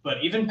tool,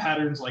 but even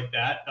patterns like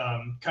that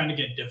kind of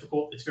get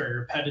difficult. It's very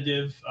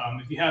repetitive.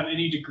 If you have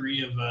any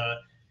degree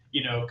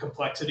of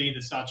complexity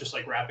that's not just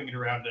like wrapping it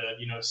around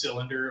a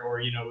cylinder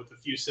or with a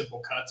few simple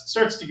cuts, it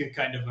starts to get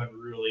kind of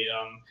unruly.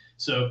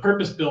 So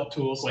purpose-built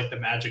tools like the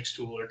Magics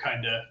tool are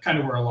kind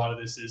of where a lot of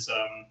this is,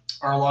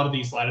 a lot of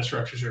these lattice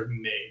structures are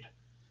made.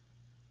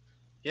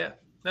 Yeah,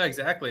 no,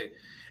 exactly.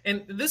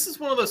 And this is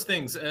one of those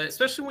things,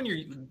 especially when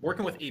you're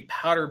working with a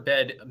powder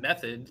bed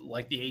method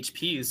like the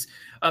HPs,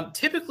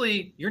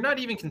 typically you're not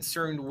even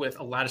concerned with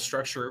a lattice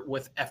structure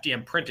with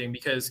FDM printing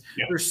because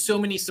there's so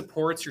many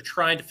supports you're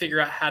trying to figure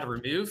out how to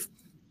remove.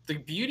 The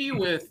beauty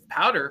with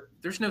powder,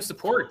 there's no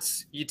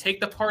supports. You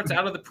take the parts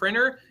out of the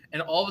printer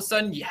and all of a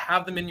sudden you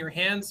have them in your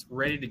hands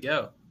ready to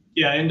go.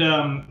 Yeah, and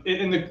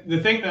the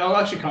thing, I'll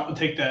actually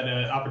take that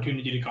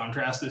opportunity to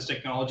contrast this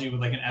technology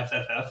with like an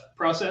FFF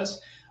process.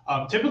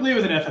 Typically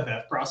with an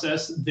FFF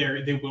process,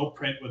 they will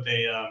print with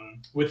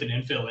an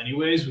infill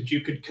anyways, which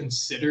you could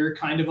consider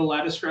kind of a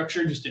lattice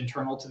structure just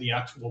internal to the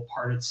actual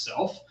part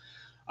itself.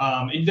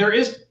 And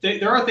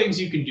there are things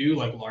you can do,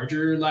 like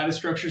larger lattice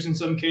structures in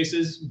some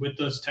cases with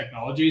those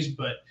technologies,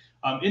 but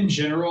in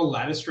general,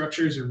 lattice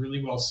structures are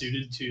really well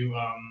suited to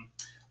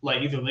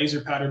like either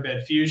laser powder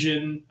bed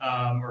fusion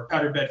or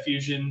powder bed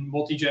fusion,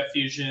 multi-jet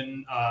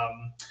fusion,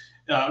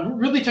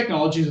 really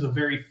technologies with a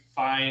very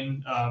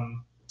fine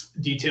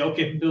detail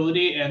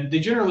capability, and they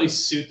generally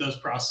suit those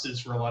processes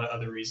for a lot of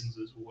other reasons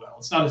as well.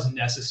 It's not as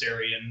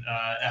necessary in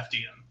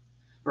FDM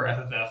or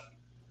FFF.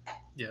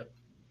 Yep.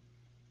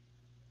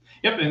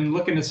 Yep, and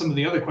looking at some of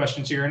the other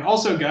questions here, and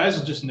also, guys,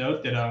 I'll just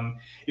note that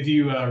if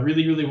you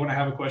really want to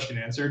have a question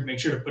answered, make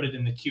sure to put it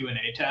in the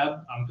Q&A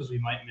tab because we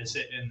might miss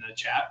it in the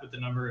chat with the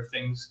number of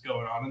things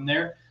going on in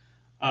there.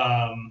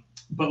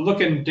 But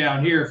looking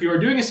down here, if you are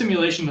doing a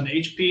simulation on the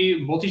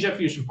HP multi-jet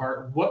fusion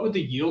part, what would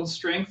the yield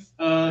strength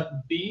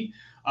be?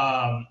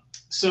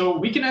 So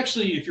we can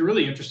actually, if you're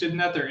really interested in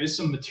that, there is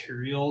some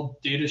material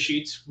data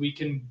sheets we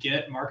can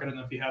get. Mark, I don't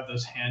know if you have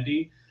those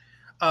handy.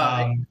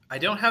 I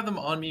don't have them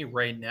on me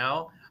right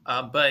now.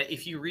 But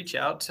if you reach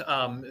out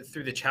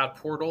through the chat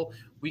portal,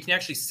 we can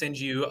actually send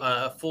you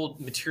a full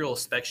material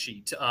spec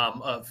sheet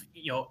of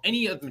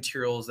any of the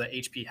materials that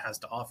HP has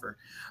to offer,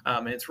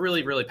 and it's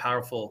really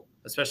powerful,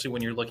 especially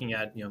when you're looking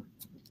at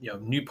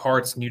new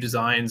parts, new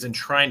designs, and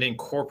trying to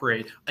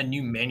incorporate a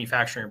new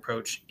manufacturing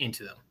approach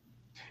into them.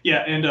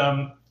 Yeah, and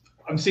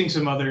I'm seeing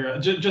some other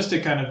just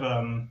to kind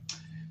of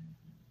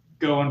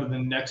go on to the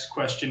next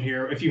question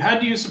here. If you had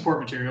to use support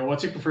material,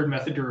 what's your preferred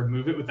method to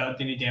remove it without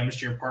any damage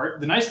to your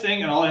part? The nice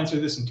thing, and I'll answer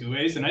this in 2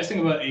 ways. The nice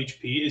thing about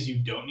HP is you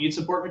don't need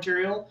support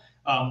material.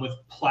 With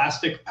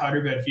plastic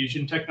powder bed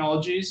fusion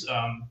technologies,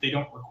 they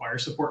don't require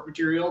support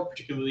material,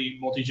 particularly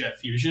multi-jet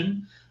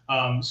fusion.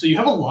 So you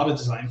have a lot of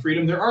design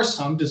freedom. There are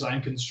some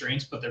design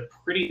constraints, but they're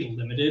pretty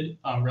limited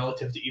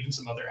relative to even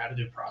some other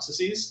additive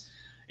processes.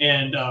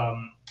 And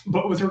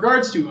but with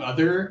regards to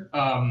other,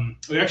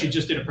 we actually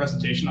just did a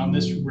presentation on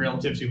this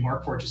relative to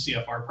Mark IV's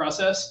CFR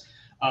process.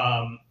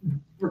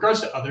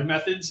 Regards to other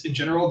methods, in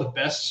general, the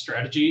best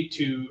strategy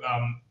to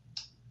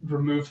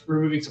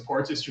removing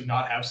supports is to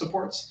not have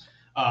supports.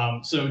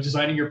 So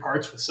designing your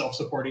parts with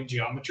self-supporting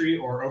geometry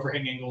or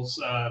overhang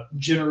angles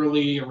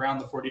generally around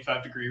the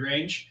 45-degree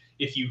range,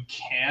 if you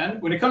can.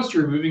 When it comes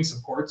to removing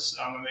supports,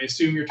 I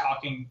assume you're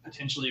talking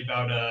potentially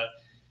about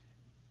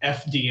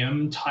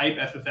FDM type,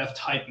 FFF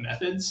type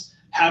methods.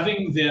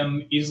 Having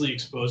them easily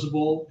exposed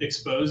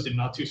and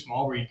not too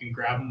small, where you can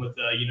grab them with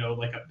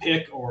like a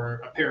pick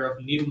or a pair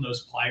of needle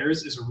nose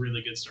pliers, is a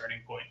really good starting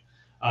point.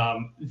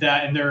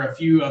 That, and there are a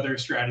few other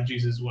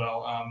strategies as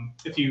well.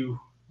 If you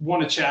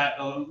want to chat,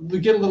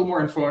 get a little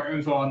more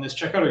info on this,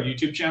 check out our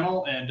YouTube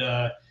channel, and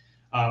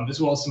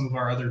as well as some of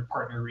our other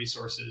partner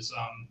resources.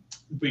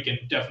 We can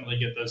definitely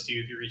get those to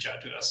you if you reach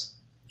out to us.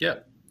 Yeah.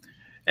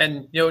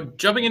 And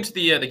jumping into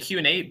the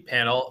Q&A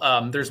panel,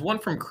 there's one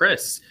from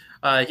Chris.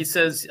 He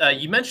says,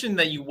 you mentioned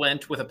that you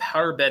went with a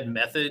powder bed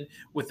method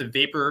with the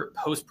vapor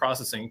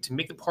post-processing to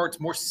make the parts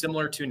more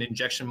similar to an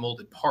injection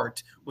molded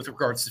part with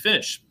regards to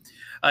finish.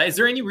 Is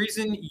there any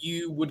reason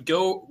you would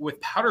go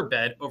with powder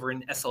bed over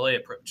an SLA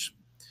approach?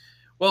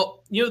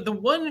 Well, the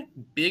one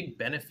big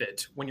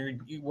benefit when you're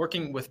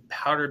working with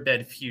powder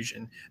bed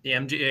fusion, the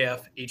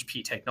MJF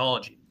HP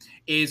technology,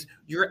 is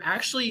you're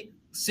actually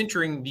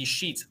sintering these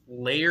sheets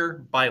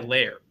layer by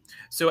layer.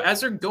 So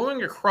as they're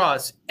going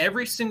across,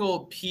 every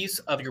single piece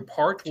of your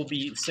part will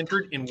be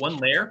sintered in one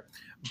layer,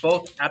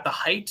 both at the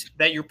height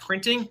that you're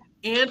printing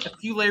and a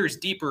few layers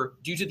deeper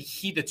due to the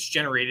heat that's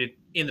generated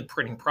in the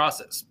printing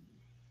process.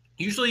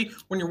 Usually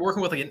when you're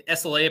working with like an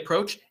SLA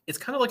approach, it's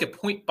kind of like a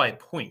point by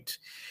point.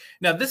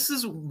 Now, this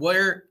is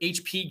where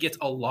HP gets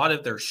a lot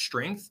of their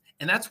strength,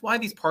 and that's why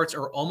these parts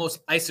are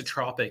almost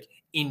isotropic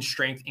in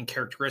strength and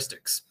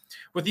characteristics.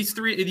 With these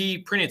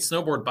 3D printed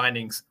snowboard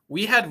bindings,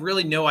 we had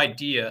really no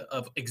idea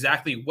of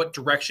exactly what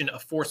direction a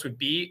force would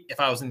be if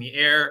I was in the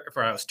air, if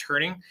I was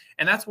turning,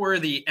 and that's where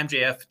the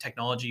MJF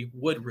technology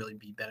would really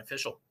be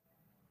beneficial.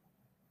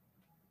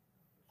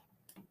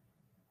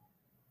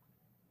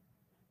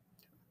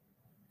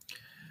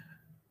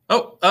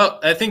 Oh,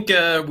 I think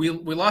we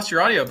lost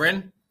your audio,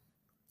 Brandon.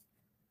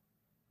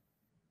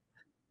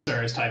 Sorry,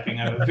 I was typing.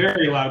 I have a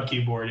very loud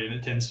keyboard, and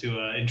it tends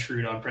to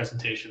intrude on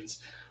presentations.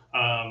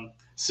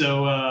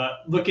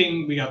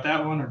 We got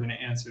that one. We're going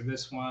to answer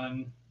this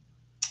one.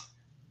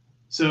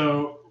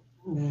 So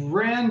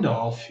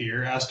Randolph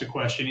here asked a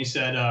question. He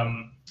said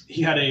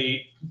he had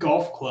a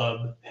golf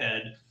club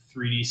head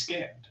 3D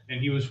scanned, and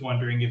he was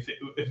wondering if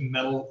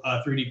metal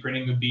 3D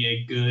printing would be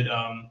a good,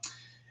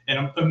 and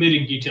I'm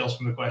omitting details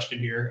from the question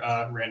here,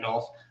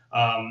 Randolph,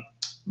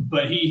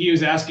 but he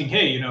was asking,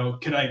 hey,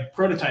 could I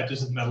prototype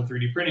this with metal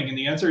 3D printing? And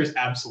the answer is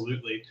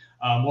absolutely.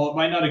 While it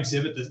might not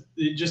exhibit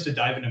just to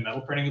dive into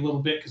metal printing a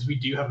little bit, because we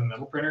do have a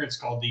metal printer. It's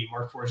called the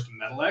Markforged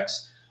Metal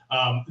X.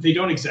 They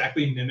don't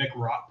exactly mimic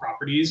wrought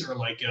properties or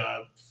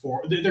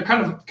they're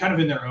kind of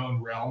in their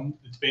own realm.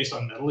 It's based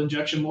on metal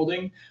injection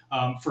molding.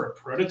 For a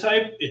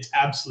prototype, it's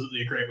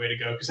absolutely a great way to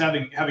go, because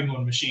having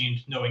one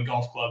machined, knowing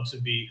golf clubs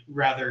would be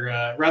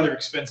rather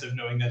expensive,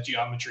 knowing that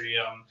geometry.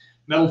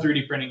 metal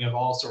 3D printing of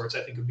all sorts,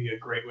 I think would be a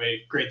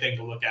great thing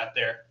to look at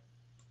there.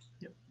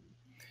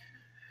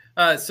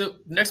 So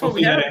next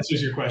Hopefully one we have that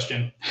answers your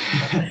question.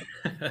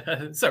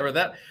 Sorry about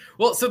that.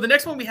 Well, so the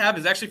next one we have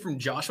is actually from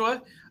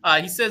Joshua.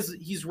 He says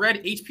he's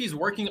read HP is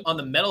working on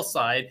the metal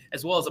side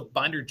as well as a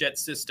binder jet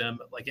system,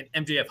 like an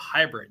MJF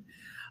hybrid.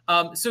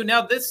 So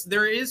now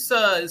there is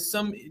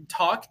some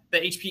talk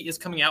that HP is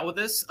coming out with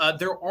this.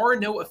 There are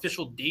no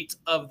official dates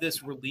of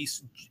this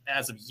release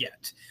as of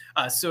yet.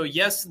 So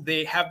yes,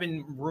 they have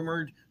been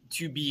rumored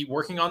to be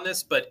working on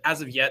this, but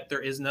as of yet, there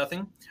is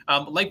nothing.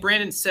 Like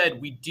Brandon said,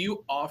 we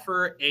do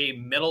offer a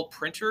metal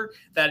printer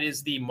that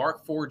is the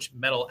Markforged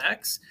Metal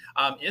X.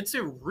 It's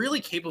a really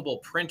capable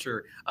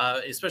printer,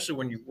 especially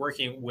when you're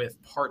working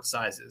with part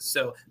sizes.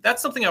 So that's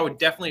something I would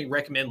definitely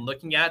recommend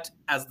looking at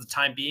as the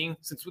time being,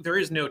 since there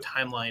is no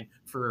timeline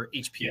for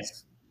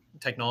HP's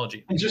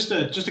technology. And just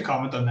to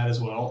comment on that as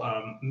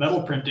well,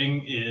 metal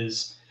printing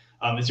is,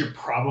 as you're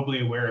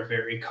probably aware, a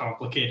very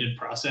complicated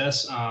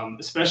process,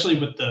 especially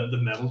with the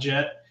metal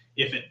jet.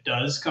 If it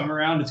does come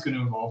around, it's going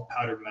to involve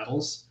powdered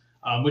metals,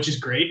 which is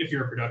great if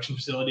you're a production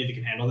facility that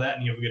can handle that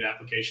and you have a good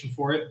application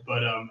for it.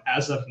 But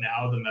as of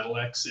now, the Metal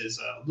X is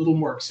a little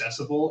more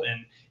accessible.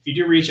 And if you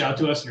do reach out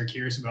to us and are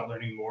curious about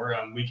learning more,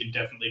 we can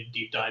definitely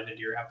deep dive into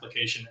your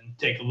application and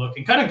take a look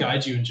and kind of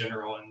guide you in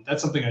general. And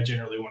that's something I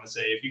generally want to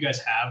say. If you guys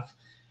have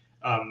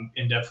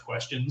in-depth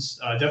questions,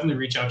 definitely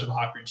reach out to the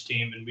Hawkridge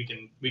team, and we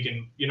can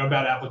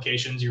about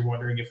applications you're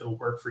wondering if it'll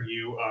work for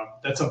you.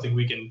 That's something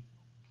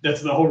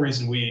that's the whole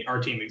reason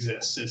our team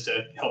exists, is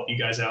to help you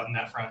guys out in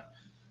that front.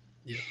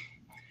 Yeah.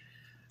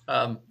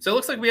 So it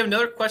looks like we have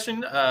another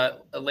question.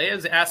 Leia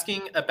is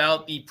asking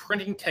about the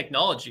printing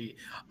technology.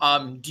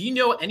 Do you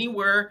know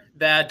anywhere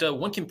that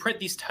one can print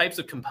these types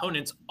of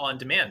components on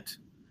demand?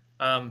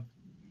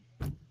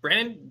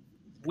 Brandon,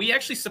 we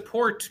actually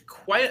support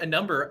quite a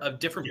number of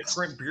different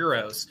print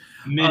bureaus.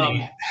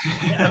 Many.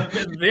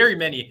 Very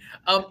many.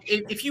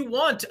 If you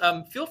want,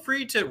 feel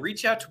free to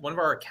reach out to one of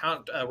our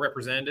account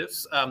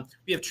representatives.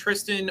 We have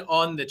Tristan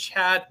on the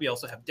chat. We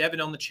also have Devin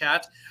on the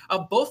chat.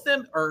 Both of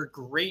them are a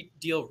great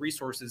deal of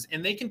resources,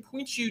 and they can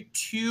point you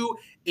to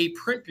a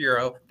print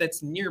bureau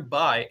that's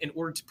nearby in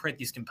order to print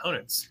these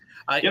components.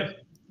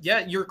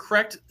 Yeah, you're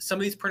correct. Some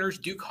of these printers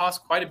do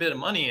cost quite a bit of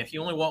money. If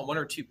you only want one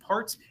or two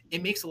parts,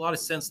 it makes a lot of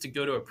sense to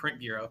go to a print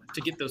bureau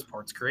to get those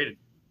parts created.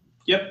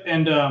 Yep,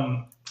 and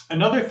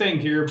another thing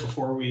here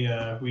before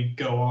we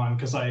go on,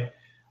 because I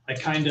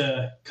kind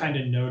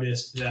of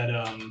noticed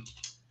that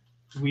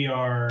we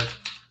are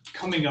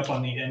coming up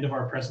on the end of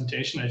our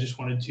presentation. I just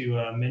wanted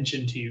to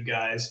mention to you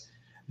guys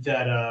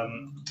that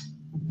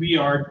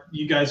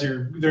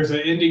there's an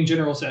ending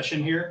general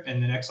session here in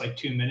the next like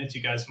 2 minutes.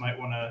 You guys might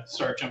want to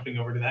start jumping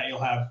over to that. You'll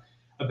have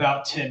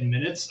about 10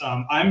 minutes.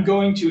 I'm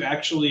going to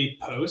actually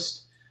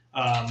post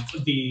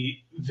the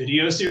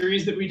video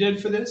series that we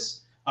did for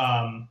this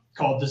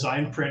called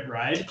Design Print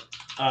Ride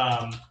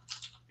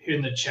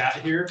in the chat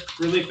here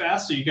really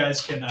fast, so you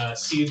guys can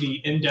see the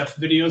in-depth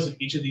videos of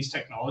each of these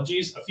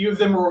technologies. A few of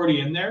them are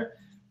already in there,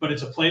 but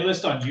it's a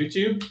playlist on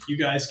YouTube you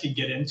guys can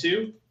get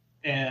into,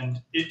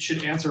 and it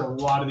should answer a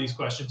lot of these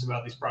questions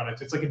about these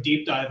products. It's like a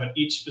deep dive on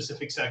each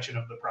specific section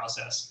of the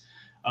process.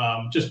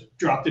 Just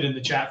dropped it in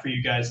the chat for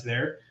you guys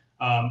there.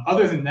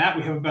 Other than that,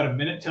 we have about a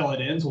minute till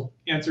it ends. We'll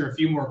answer a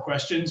few more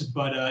questions,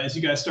 but as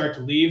you guys start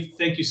to leave,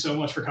 thank you so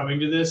much for coming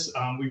to this.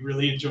 We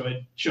really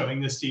enjoyed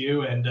showing this to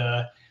you, and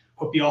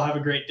hope you all have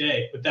a great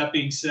day. With that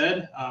being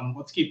said,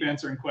 let's keep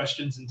answering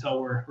questions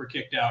until we're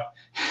kicked out.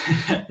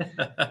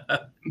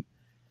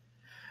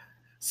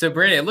 So,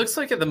 Brandon, it looks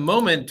like at the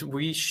moment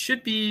we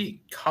should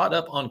be caught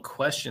up on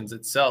questions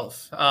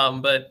itself.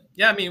 But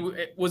yeah, I mean,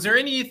 was there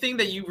anything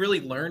that you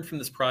really learned from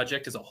this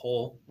project as a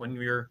whole when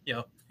we were,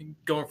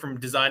 going from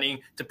designing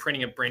to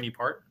printing a brand new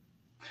part?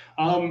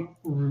 I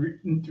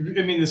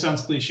mean, this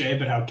sounds cliche,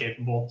 but how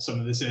capable some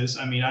of this is.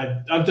 I mean,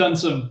 I've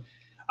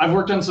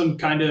worked on some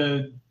kind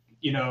of,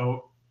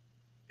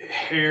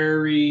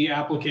 hairy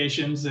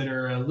applications that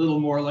are a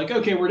little more like,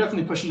 okay, we're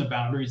definitely pushing the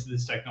boundaries of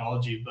this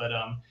technology, but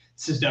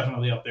this is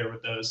definitely up there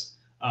with those.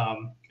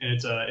 And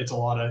it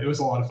was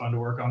a lot of fun to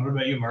work on. What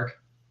about you,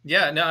 Mark?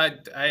 Yeah, no,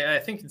 I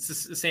think it's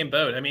the same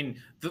boat. I mean,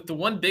 the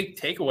one big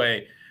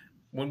takeaway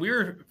when we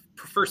were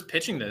first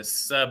pitching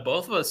this,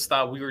 both of us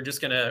thought we were just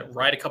going to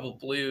write a couple of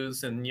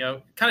blues and,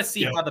 kind of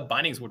see how the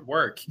bindings would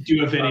work.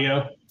 Do a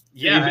video.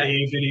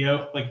 A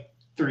video, like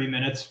 3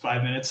 minutes,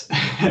 5 minutes.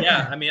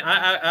 Yeah, I mean,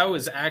 I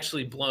was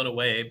actually blown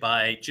away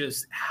by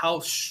just how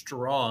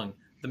strong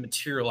the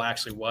material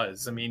actually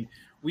was. I mean,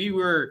 we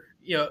were,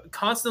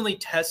 constantly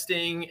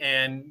testing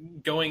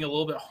and going a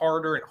little bit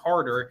harder and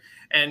harder.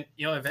 And,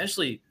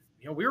 eventually,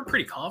 we were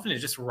pretty confident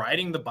just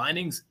writing the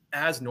bindings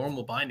as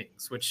normal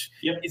bindings, which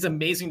is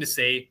amazing to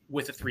say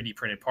with a 3D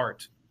printed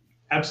part.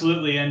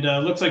 Absolutely. And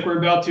looks like we're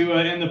about to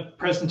end the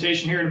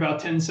presentation here in about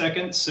 10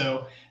 seconds.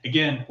 So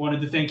again,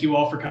 wanted to thank you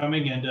all for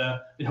coming, and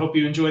hope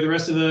you enjoy the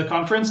rest of the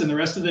conference and the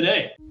rest of the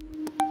day.